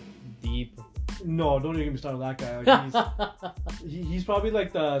 Yeah. Deep. No, don't even get me started with that guy. Like, he's probably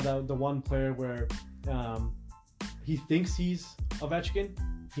like the one player where he thinks he's Ovechkin.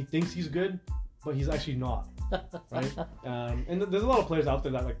 He thinks he's good, but he's actually not. Right? And there's a lot of players out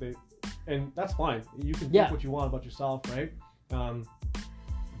there that and that's fine. You can think what you want about yourself, right?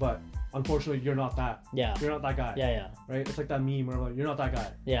 But unfortunately, you're not that. Yeah. You're not that guy. Yeah. Right? It's like that meme where like, you're not that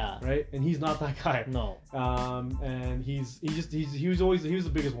guy. Yeah. Right? And he's not that guy. No. And he was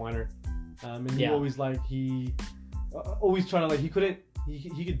the biggest whiner. And he always he always trying to he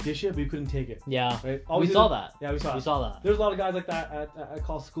could dish it, but he couldn't take it. Yeah. Right? We saw that. Yeah, we saw that. There's a lot of guys like that at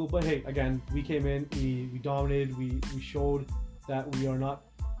Khalsa School, but hey, again, we came in, we dominated, we showed that we are not.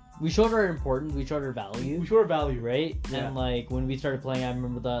 We showed our importance. We showed our value. Right? Yeah. And when we started playing, I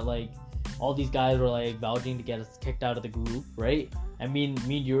remember that all these guys were vouching to get us kicked out of the group, right? And me and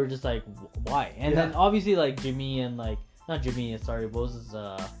you were just why? And then obviously Jimmy and not Jimmy, sorry, what was his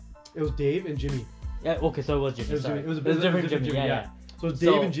It was Dave and Jimmy. Yeah, okay, so it was Jimmy. It was a different Jimmy. Yeah. So it was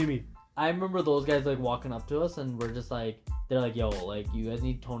Dave and Jimmy. I remember those guys walking up to us and we're just they're yo, you guys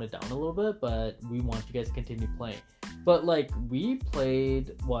need to tone it down a little bit, but we want you guys to continue playing. But we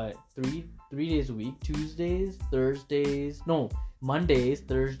played three days a week, Mondays,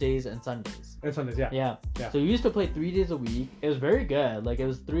 Thursdays, and Sundays. Yeah. So we used to play 3 days a week. It was very good. It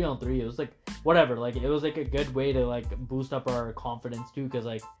was 3-on-3. It was whatever. It was a good way to boost up our confidence too, because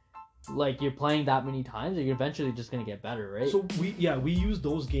you're playing that many times, you're eventually just gonna get better, right? So we used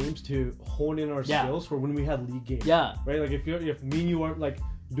those games to hone in our skills for when we had league games. Yeah. Right. If me and you aren't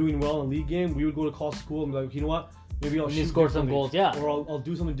doing well in a league game, we would go to Khalsa School and be like, you know what? Maybe I'll score some goals. Yeah. Or I'll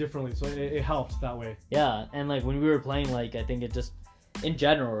do something differently. So it helped that way. Yeah, and when we were playing, I think it just in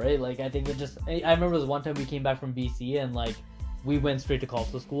general, right? I think it just. I remember this one time we came back from BC and we went straight to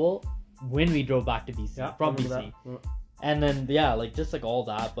Khalsa School when we drove back to BC from BC. And then just all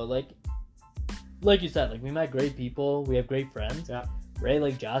that, but like you said, we met great people, we have great friends. Yeah.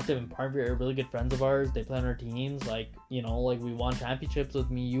 Right? Justin and Parnbeer are really good friends of ours. They play on our teams. We won championships with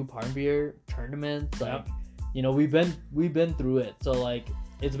me, you, Parnbeer, tournaments. We've been through it. So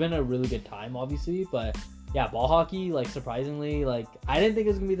it's been a really good time, obviously. But yeah, ball hockey, surprisingly, I didn't think it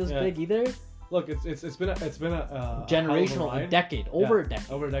was gonna be this big either. Look, it's been a generational, a decade, over a decade.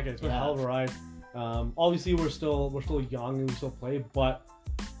 Over a decade. It's been a hell of a ride. Obviously we're still young and we still play, but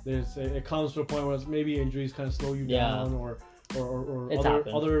it comes to a point where maybe injuries kind of slow you down, or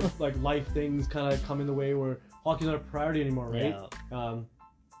other life things kind of come in the way where hockey's not a priority anymore, right? Yeah.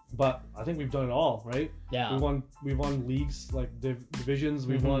 But I think we've done it all, right? Yeah. We've won leagues, divisions.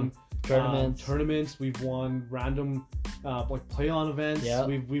 We've won tournaments. We've won random play-on events. Yeah.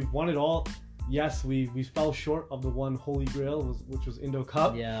 We've won it all. Yes, we fell short of the one holy grail, which was Indo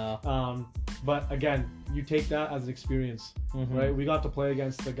Cup. Yeah. But again, you take that as an experience, right? We got to play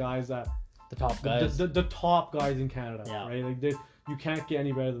against the guys the top guys, the top guys in Canada, right? You can't get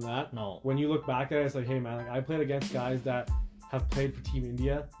any better than that. No. When you look back at it, it's hey man, I played against guys that have played for Team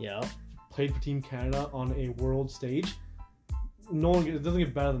India. Yeah. Played for Team Canada on a world stage. It doesn't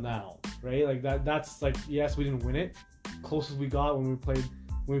get better than that, right? That's yes, we didn't win it. Closest we got when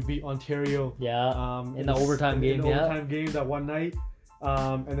we beat Ontario. Yeah. In the overtime game. That one night.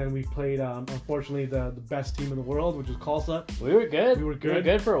 And then we played, unfortunately, the best team in the world, which was Khalsa. We were good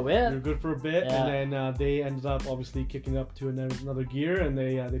for a bit. Yeah. And then they ended up obviously kicking up to another gear, and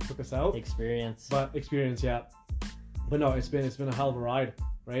they took us out. Experience, yeah. But no, it's been a hell of a ride,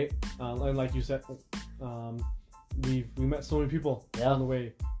 right? And like you said, we met so many people on the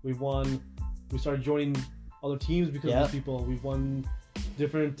way. We started joining other teams because of these people. We've won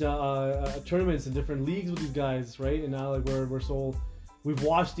different tournaments and different leagues with these guys, right? And now like we've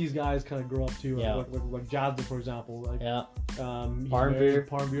watched these guys kind of grow up too. Like Jazz, for example. Like,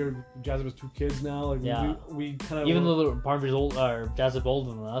 Parmbeer. Jazz has 2 kids now. Like we kind of, even though Parmbeer's old, or Jazz is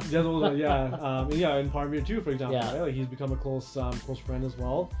older than us. Jazz older, and Parmbeer too, for example. Yeah. Right? Like he's become a close friend as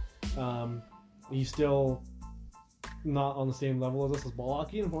well. He's still not on the same level as us as ball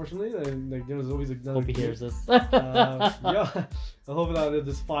hockey, unfortunately. And like there's always another. Hope he hears this. I hope that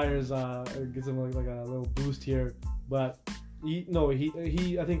this fires gives him like a little boost here. But he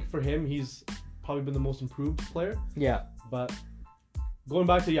I think for him he's probably been the most improved player. Yeah. But going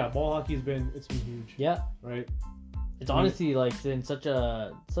back to ball hockey it's been huge. Yeah. Right. It's honestly like been such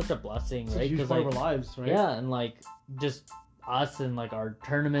a blessing, it's right? A huge part of our lives, right? Yeah, and like just us and like our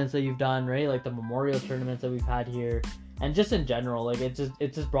tournaments that you've done, right? Like the memorial tournaments that we've had here, and just in general, like it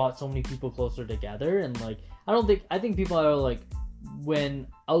just brought so many people closer together. And like I think people are like, when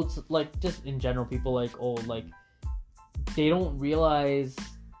out, like just in general, people like, oh, like they don't realize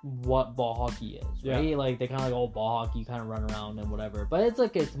what ball hockey is, right? Yeah. Like they kind of like, oh, ball hockey, you kind of run around and whatever, but it's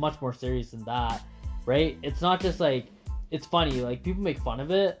like it's much more serious than that, right? It's not just like, it's funny, like people make fun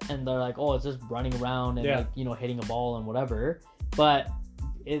of it and they're like, oh, it's just running around and like, you know, hitting a ball and whatever, but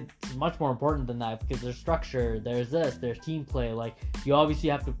it's much more important than that, because there's structure, there's team play. Like you obviously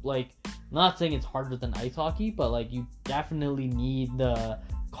have to, like, I'm not saying it's harder than ice hockey, but like you definitely need the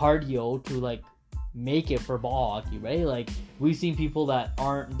cardio to like make it for ball hockey, right? Like we've seen people that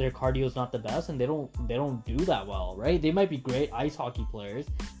aren't, their cardio's not the best and they don't do that well, right? They might be great ice hockey players,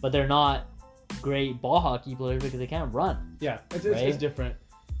 but they're not great ball hockey players because they can't run. Yeah, it's different.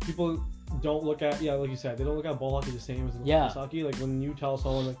 People don't look at, like you said, they don't look at ball hockey the same as ice hockey. Like when you tell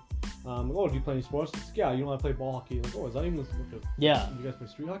someone like, oh, do you play any sports? It's, you don't want to play ball hockey. Like, oh, is that even do you guys play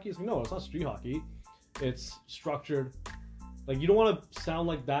street hockey? It's like, no, it's not street hockey. It's structured. Like you don't want to sound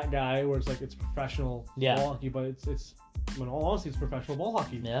like that guy where it's like it's professional ball hockey, but it's in all honesty, it's professional ball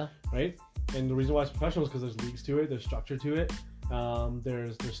hockey. Yeah. Right? And the reason why it's professional is because there's leagues to it, there's structure to it.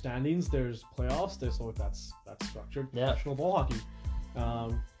 There's standings, there's playoffs, so that's structured professional ball hockey.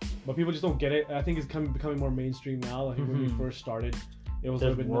 But people just don't get it. I think it's becoming more mainstream now. I think when we first started, it was a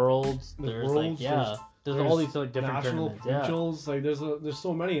little bit worlds. There's all these like different national provincials. Like there's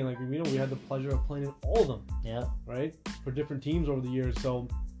so many, and like we had the pleasure of playing in all of them. Yeah. Right. For different teams over the years, so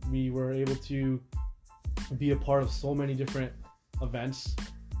we were able to be a part of so many different events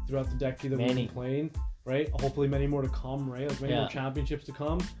throughout the decade that we've been playing. Right. Hopefully, many more to come. Right. Like many more championships to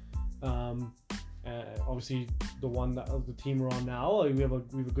come. Obviously, the team we're on now, like, we have a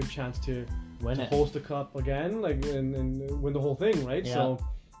good chance to host the cup again, like and win the whole thing, right? Yeah. So,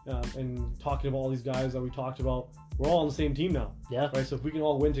 and talking about all these guys that we talked about, we're all on the same team now. Yeah. Right. So if we can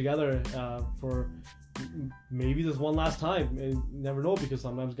all win together for maybe this one last time, and you never know, because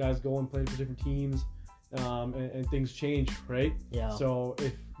sometimes guys go and play for different teams, and things change, right? Yeah. So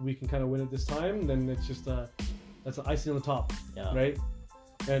if we can kind of win it this time, then it's just that's an icing on the top. Yeah. Right.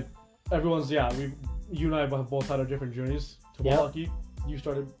 And everyone's you and I have both had our different journeys to ball hockey. You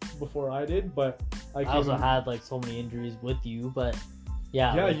started before I did, but I also had like so many injuries with you, but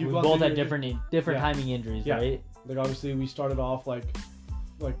like, we both had different timing injuries, right? Like obviously we started off like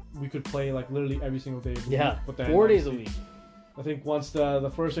we could play like literally every single day. But then 4 days a week. I think once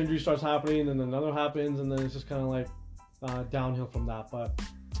the first injury starts happening, then another happens, and then it's just kind of like downhill from that. But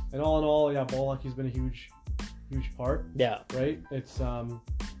and all in all, ball hockey's been a huge part. Yeah. Right.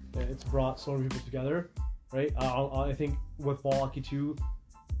 It's brought so many people together, right? I think with ball hockey too,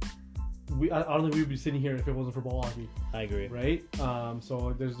 I don't think we would be sitting here if it wasn't for ball hockey. I agree. Right?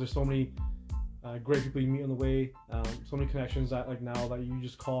 So there's so many great people you meet on the way, so many connections that like now that you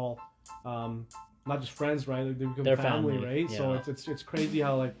just call not just friends, right? Like, they become family, right? Yeah. So it's crazy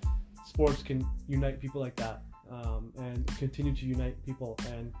how like sports can unite people like that, and continue to unite people,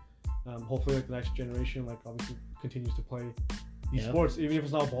 and hopefully like the next generation like obviously continues to play these sports, even if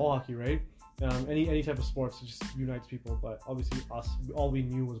it's not ball hockey, right? Any type of sports, it just unites people. But obviously all we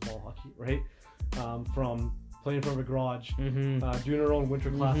knew was ball hockey, right? From playing in front of a garage, doing our own winter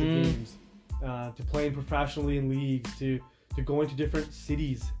classic games, to playing professionally in leagues, to going to different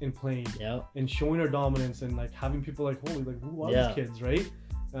cities and playing, and showing our dominance, and like having people like, holy, like who are these kids, right?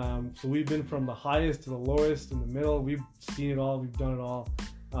 So we've been from the highest to the lowest, in the middle. We've seen it all. We've done it all.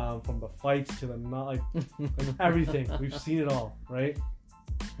 From the fights to the not like everything, we've seen it all, right?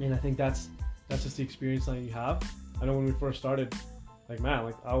 And I think that's just the experience that you have. I know when we first started, like, man,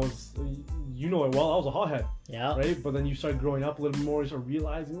 like I was, you know it well, I was a hothead. Yeah. Right? But then you start growing up a little bit more, you start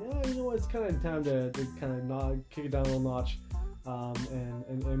realizing, yeah, you know what, it's kind of time to kind of not kick it down a little notch,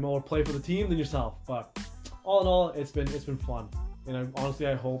 and more play for the team than yourself. But all in all, it's been fun. And honestly,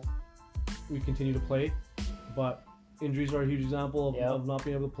 I hope we continue to play. But injuries are a huge example of not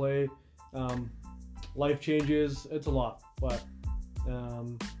being able to play. Life changes, it's a lot. But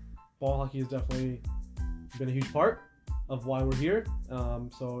ball hockey has definitely been a huge part of why we're here.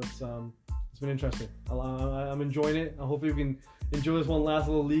 So it's been interesting. I'm enjoying it. Hopefully we can enjoy this one last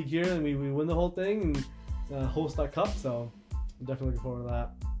little league here and we win the whole thing and host that cup. So I'm definitely looking forward to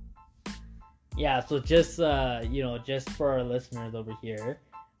that. Yeah, so just just for our listeners over here,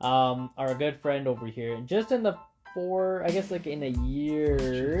 our good friend over here, just in the in a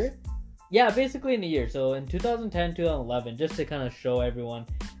year. Yeah, basically in a year. So in 2010, 2011, just to kind of show everyone,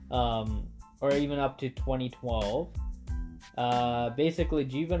 or even up to 2012, basically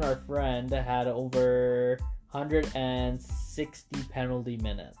Jiwan, our friend, had over 160 penalty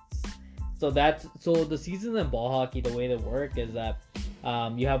minutes. So the seasons in ball hockey, the way they work is that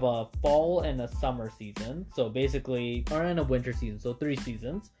you have a fall and a summer season. So basically, or in a winter season. So 3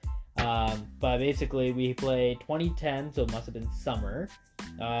 seasons. But basically we play 2010, so it must have been summer.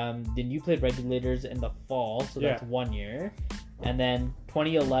 Then you played regulators in the fall, so that's 1 year. And then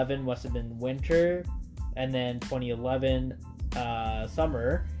 2011 must have been winter, and then 2011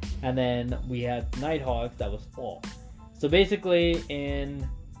 summer, and then we had Nighthawks, that was fall. So basically in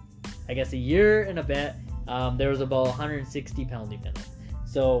I guess a year and a bit, there was about 160 penalty minutes.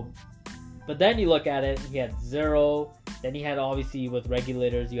 So, but then you look at it, he had 0. Then he had, obviously, with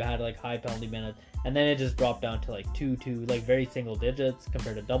regulators, you had like high penalty minutes, and then it just dropped down to like 2, like very single digits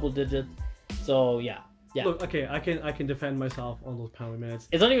compared to double digits. So yeah. Look, okay, I can defend myself on those penalty minutes.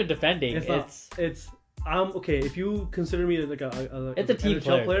 It's not even defending. It's okay. If you consider me like it's a team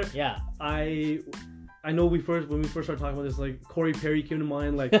player. Yeah. I know when we first started talking about this, like Corey Perry came to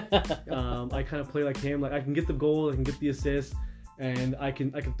mind. Like I kind of play like him. Like I can get the goal, I can get the assist, and I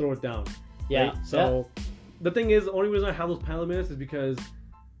can throw it down. Yeah. Right? So. Yeah. The thing is, the only reason I have those penalty minutes is because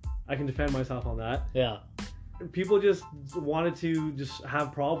I can defend myself on that. Yeah. People just wanted to just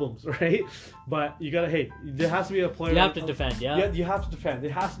have problems, right? But you gotta, there has to be a player. You have to defend, yeah. You have to defend. There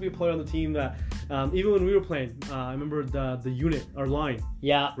has to be a player on the team that, even when we were playing, I remember the unit, our line.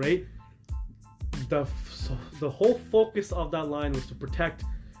 Yeah. Right? The whole focus of that line was to protect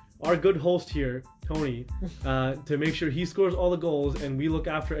our good host here, Tony, to make sure he scores all the goals and we look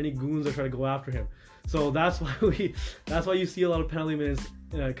after any goons that try to go after him. So that's why you see a lot of penalty minutes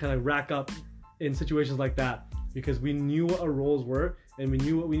kind of rack up in situations like that, because we knew what our roles were and we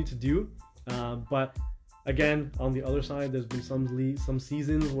knew what we need to do. But again, on the other side, there's been some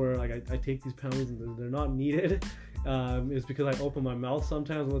seasons where like I take these penalties and they're not needed. It's because I open my mouth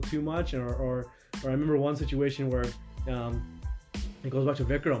sometimes a little too much, or I remember one situation where it goes back to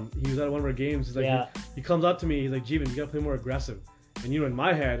Vikram. He was at one of our games. He's like, he comes up to me. He's like, Jiwan, you gotta play more aggressive. And in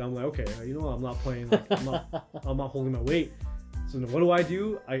my head, I'm like, okay, I'm not playing. Like, I'm not holding my weight. So what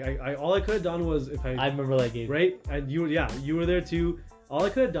do? I all I could have done was I remember that game, right? And you were there too. All I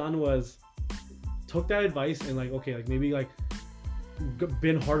could have done was took that advice and maybe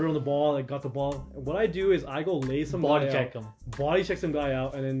been harder on the ball, got the ball. What I do is I go lay some body check some guy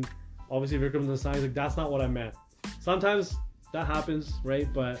out, and then obviously Vikram's on the side. He's like, that's not what I meant. Sometimes that happens,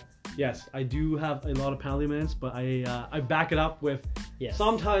 right? But yes, I do have a lot of penalty minutes, but I back it up with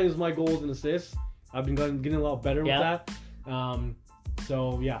sometimes my goals and assists. I've been getting a lot better with that.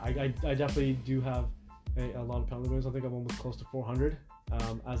 So yeah, I definitely do have a lot of penalty minutes. I think I'm almost close to 400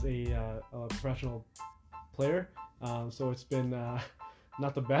 as a professional player. So it's been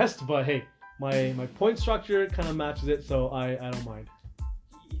not the best, but hey, my point structure kind of matches it, so I don't mind.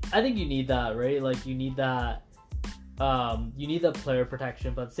 I think you need that, right? Like you need that. You need the player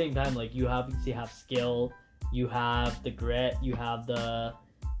protection, but at the same time, like you obviously have skill, you have the grit, you have the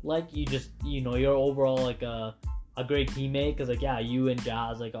you're overall like a great teammate, because you and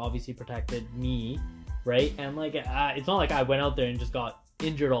Jazz obviously protected me, right? And it's not like I went out there and just got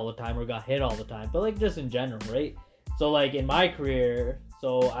injured all the time or got hit all the time, but just in general, right? So in my career,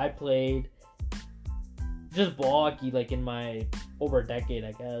 so I played just ball hockey in my over a decade,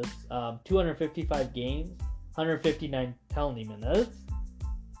 I guess, 255 games. 159 penalty minutes.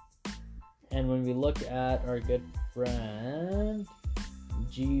 And when we look at our good friend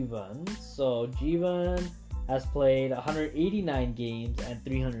Jiwan, so Jiwan has played 189 games and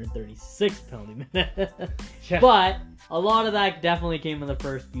 336 penalty minutes. But a lot of that definitely came in the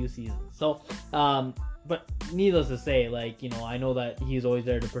first few seasons. So, but needless to say, I know that he's always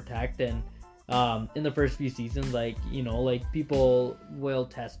there to protect, and in the first few seasons, like, you know, like people will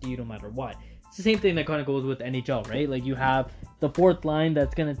test you no matter what. It's the same thing that kind of goes with NHL, right? Like you have the fourth line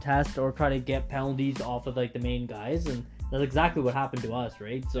that's going to test or try to get penalties off of like the main guys, and that's exactly what happened to us,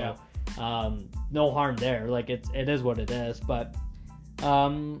 right? So no harm there. Like it is what it is. But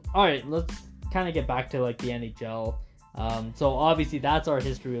all right, let's kind of get back to like the NHL. So obviously that's our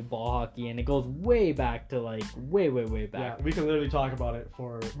history of ball hockey, and it goes way back to like way back. Yeah, we can literally talk about it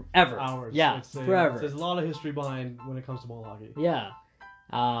for hours. Yeah, forever. There's a lot of history behind when it comes to ball hockey. Yeah.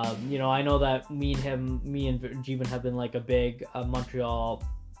 You know, I know that me and Jiwan have been like a big Montreal,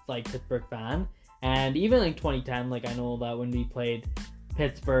 like Pittsburgh fan, and even in 2010, like I know that when we played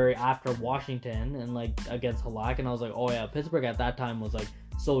Pittsburgh after Washington and like against Halak, and I was like, oh yeah, Pittsburgh at that time was like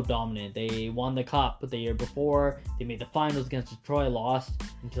so dominant. They won the cup the year before. They made the finals against Detroit, lost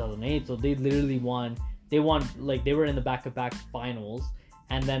in 2008. So they literally won. They won, like they were in the back-to-back finals.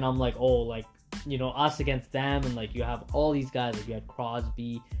 And then I'm like, oh, like, you know, us against them, and like you have all these guys. Like you had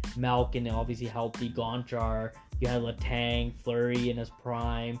Crosby, Malkin, obviously healthy, Gonchar. You had Letang, Fleury in his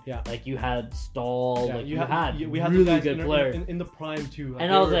prime. Yeah. Like you had Stahl. Yeah, like we had really good players in the prime too. Like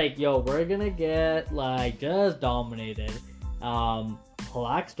and I was like, yo, we're gonna get like just dominated.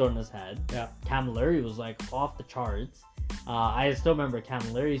 Halak stood on his head. Yeah. Camilleri was like off the charts. I still remember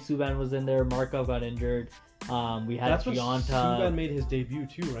Camilleri. Subban was in there. Markov got injured. We had Gionta. Subban made his debut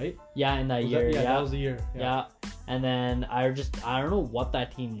too, right? Yeah, in that year. That was the year. Yeah. And then I don't know what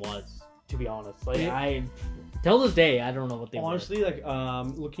that team was, to be honest. Like till this day, I don't know what they honestly were.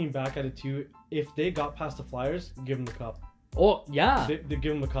 Like looking back at it too, if they got past the Flyers, give them the cup. Oh yeah. They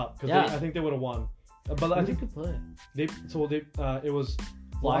give them the cup because I think they would have won. But I think they play. It was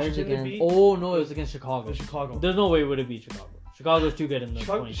Flyers against. Oh no, it was against Chicago. Chicago. There's no way it would have beat Chicago. Chicago was too good in the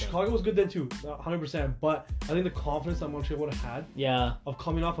Chicago was good then too, 100%. But I think the confidence that Montreal would have had, of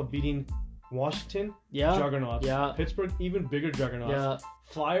coming off of beating Washington, juggernauts, Pittsburgh, even bigger juggernauts,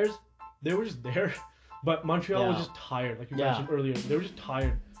 Flyers, they were just there. But Montreal was just tired, like you mentioned earlier. They were just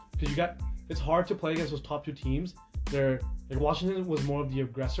tired because it's hard to play against those top two teams. They're like Washington was more of the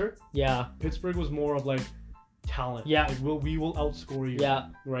aggressor. Yeah. Pittsburgh was more of like talent. Yeah. Like we will outscore you. Yeah.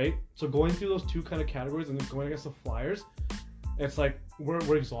 Right. So going through those two kind of categories and then going against the Flyers, it's like we're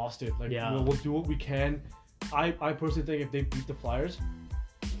exhausted. Like we'll do what we can. I personally think if they beat the Flyers,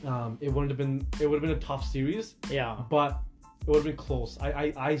 it would have been a tough series. Yeah. But it would have been close.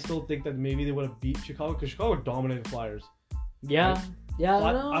 I still think that maybe they would have beat Chicago because Chicago dominated the Flyers. Yeah. Right? Yeah,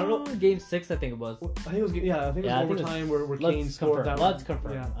 I don't know. Game 6, I think it was. I think it was. Yeah, I think it was overtime where Kane scored that. Let's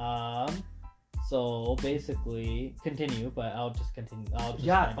confirm. Yeah. So basically, continue, but I'll just continue.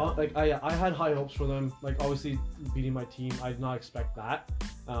 I had high hopes for them. Like obviously beating my team, I did not expect that.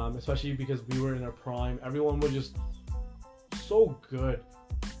 Especially because we were in our prime. Everyone was just so good.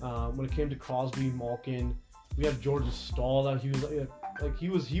 When it came to Crosby, Malkin, we had George Stahl. That he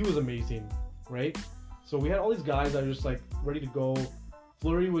was amazing, right? So we had all these guys that are just like ready to go.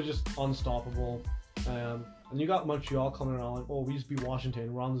 Fleury was just unstoppable. And you got Montreal coming around like, oh, we just beat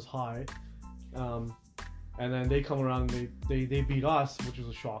Washington. We're on this high. And then they come around and they beat us, which was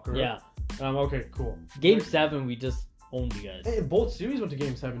a shocker. Yeah. Okay, cool. Game 7, we just owned you guys. Hey, both series went to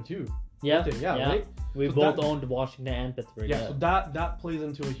Game 7 too. Yeah. Right? We both owned Washington and Pittsburgh. Yeah, so that plays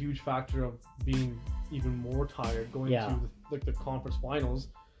into a huge factor of being even more tired going to the conference finals.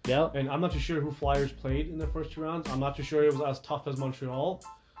 Yeah. And I'm not too sure who Flyers played in the first 2 rounds. I'm not too sure it was as tough as Montreal.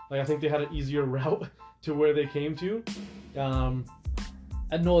 Like I think they had an easier route to where they came to.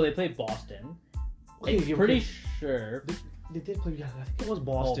 No, they played Boston. Okay, pretty sure. They did play. Yeah, I think it was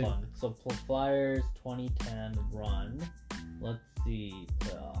Boston. Hold on. So Flyers 2010 run. Let's see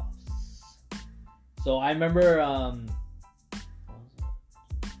playoffs. So I remember. What was it?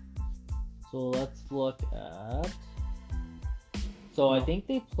 So let's look at. So I think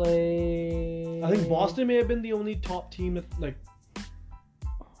they play. I think Boston may have been the only top team that like.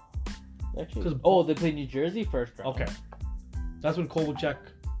 Actually, they played New Jersey first round. Okay, that's when Kovalchuk.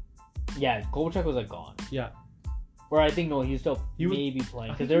 Yeah, Kovalchuk was like gone. Yeah. Or I think he was maybe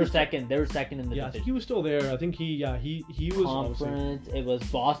playing because they were second. They were second in the division. I think he was still there. I think he was conference. It was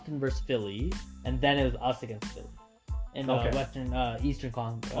Boston versus Philly, and then it was us against Philly. In the Eastern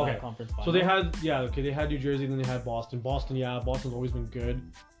Conference Finals. So they had they had New Jersey, then they had Boston. Boston's always been good,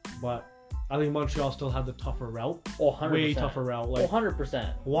 but I think Montreal still had the tougher route. 100%. Way tougher route. Like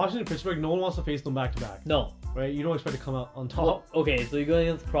 100%. Washington, Pittsburgh, no one wants to face them back to back. No. Right? You don't expect to come out on top. Well, okay, so you go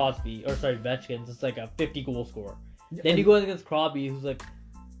against Vetchkins, it's like a 50 goal scorer. Then you go against Crosby, who's like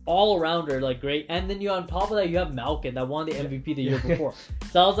all arounder, like great. And then on top of that, you have Malkin that won the MVP the year before.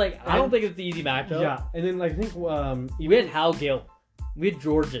 So I was like, I don't think it's the easy matchup. Yeah, and then like, I think we had Hal Gill, we had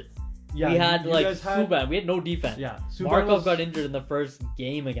Georges, we had like Subban. We had no defense. Yeah, Markov got injured in the first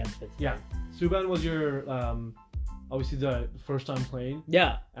game against Pittsburgh. Yeah, Subban was your obviously the first time playing.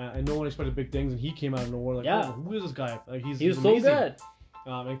 Yeah, and no one expected big things, and he came out of nowhere. Like, yeah, who is this guy? Like he was so good.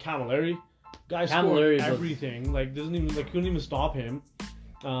 And Camilleri, guy scored everything. Like couldn't even stop him.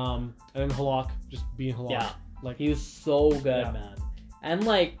 And then Halak just being Halak. Yeah, like he was so good, man. And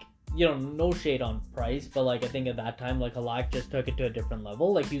like, you know, no shade on Price, but like I think at that time, like Halak just took it to a different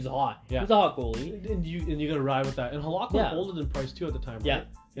level. Like he was hot. Yeah. He was a hot goalie. And you gotta ride with that. And Halak was older than Price too at the time, right? Yeah.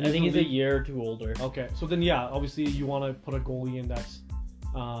 And I think he's a year or two older. Okay. So then obviously you want to put a goalie in that's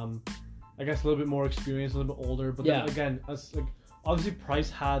I guess a little bit more experienced, a little bit older. But then again, obviously Price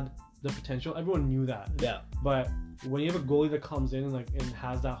had the potential. Everyone knew that. Yeah. But when you have a goalie that comes in and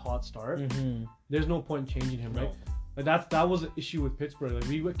has that hot start, there's no point in changing him, right? Like that was an issue with Pittsburgh. Like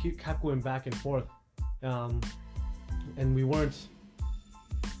we kept going back and forth, and we weren't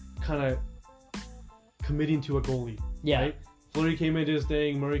kind of committing to a goalie. Yeah. Right? Fleury came into his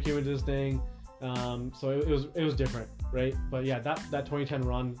thing. Murray came into his thing. So it was different, right? But yeah, that 2010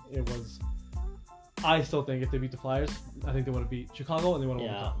 run, it was. I still think if they beat the Flyers, I think they would have beat Chicago and they would have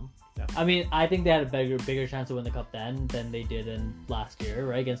won the cup. Yeah. I mean, I think they had a bigger chance to win the cup then than they did in last year,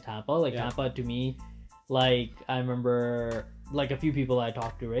 right? Against Tampa. Like Tampa, to me, like I remember, like a few people I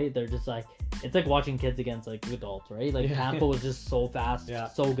talked to, right? They're just like, it's like watching kids against like adults, right? Like Tampa was just so fast,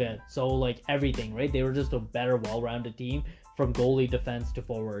 so good, so like everything, right? They were just a better, well-rounded team from goalie, defense to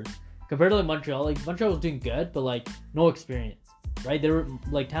forwards compared to like Montreal. Like Montreal was doing good, but like no experience. Right, they were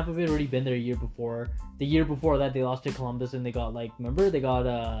like Tampa Bay had already been there a year before. The year before that, they lost to Columbus, and they got like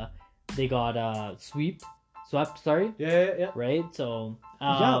they got swept. Sorry. Yeah. Right. So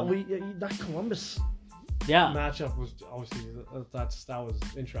that Columbus matchup was obviously that was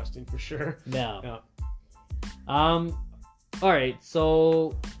interesting for sure. Yeah. All right.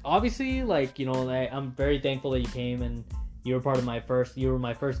 So obviously, like I'm very thankful that you came and you were my first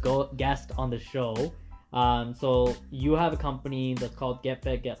guest on the show. So you have a company that's called Get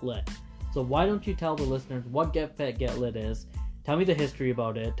Fit Get Lit. So why don't you tell the listeners what Get Fit Get Lit is? Tell me the history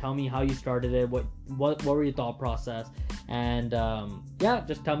about it. Tell me how you started it. What were your thought process? And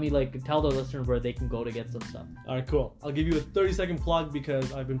just tell the listeners where they can go to get some stuff. All right, cool. I'll give you a 30-second plug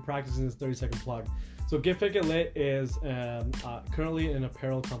because I've been practicing this 30-second plug. So Get Fit Get Lit is currently an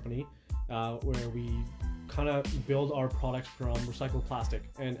apparel company where we kind of build our products from recycled plastic.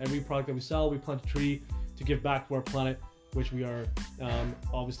 And every product that we sell, we plant a tree to give back to our planet, which we are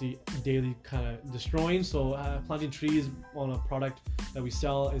obviously daily kind of destroying. So planting trees on a product that we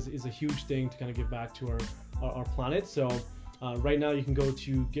sell is a huge thing to kind of give back to our planet. So right now you can go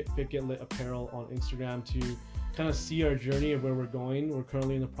to Get Fit Get Lit Apparel on Instagram to kind of see our journey of where we're going. We're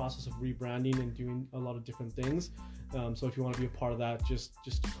currently in the process of rebranding and doing a lot of different things. So if you want to be a part of that, just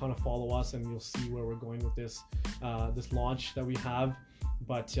kind of follow us and you'll see where we're going with this launch that we have.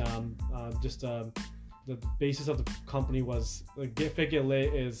 But the basis of the company was Get Fit Get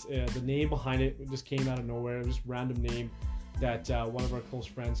Lit is the name behind it. It just came out of nowhere, just random name that one of our close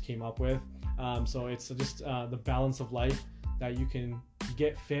friends came up with. So it's just the balance of life that you can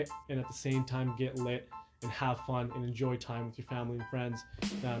get fit and at the same time get lit and have fun and enjoy time with your family and friends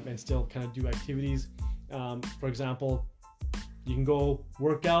and still kind of do activities. For example, you can go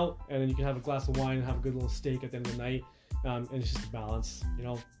work out and then you can have a glass of wine and have a good little steak at the end of the night. And it's just a balance,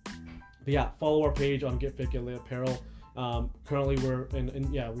 But yeah, follow our page on Get Fit Get Lit Apparel. Currently we are in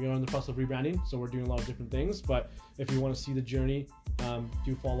the process of rebranding, so we're doing a lot of different things. But if you want to see the journey,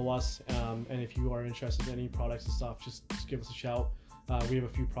 do follow us. And if you are interested in any products and stuff, just give us a shout. We have a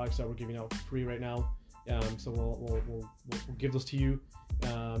few products that we're giving out for free right now. So we'll give those to you,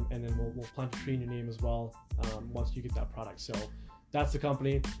 and then we'll plant a tree in your name as well once you get that product. So that's the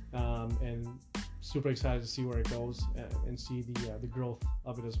company, and super excited to see where it goes and see the growth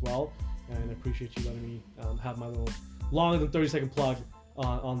of it as well. And I appreciate you letting me have my little longer than 30-second plug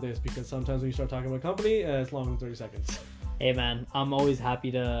on this, because sometimes when you start talking about a company, it's longer than 30 seconds. Hey man, I'm always happy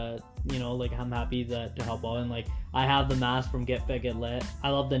to, I'm happy to help out. And I have the mask from Get Fit Get Lit. I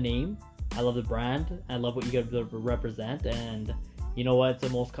love the name. I love the brand. I love what you get to represent. And you know what? It's the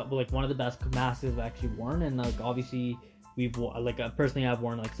most, one of the best masks I've actually worn. And obviously we've personally I've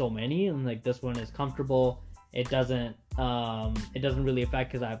worn so many, and this one is comfortable. It doesn't really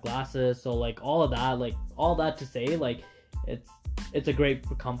affect because I have glasses. So all that to say, it's a great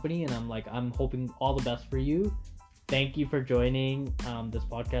company, and I'm hoping all the best for you. Thank you for joining this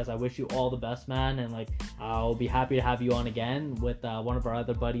podcast. I wish you all the best, man, and I'll be happy to have you on again with one of our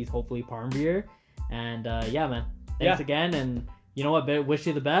other buddies, hopefully Parmbeer. And man, thanks again, and you know what, wish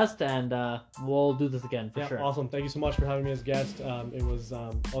you the best, and we'll do this again for sure. Awesome. Thank you so much for having me as guest. It was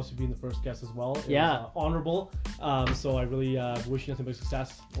also being the first guest as well. It was, honorable. So I really wish you nothing but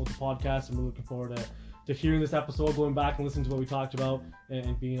success with the podcast, and we're looking forward to hearing this episode, going back and listening to what we talked about,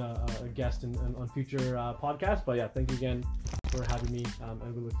 and being a guest on future podcasts. But yeah, thank you again for having me,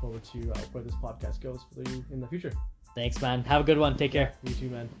 and we look forward to where this podcast goes for you in the future. Thanks, man. Have a good one. Take care. You too,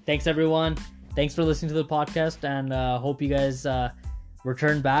 man. Thanks, everyone. Thanks for listening to the podcast, and hope you guys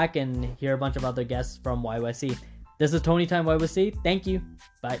return back and hear a bunch of other guests from YYC. This is Tony Time YYC. Thank you.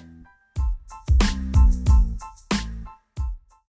 Bye.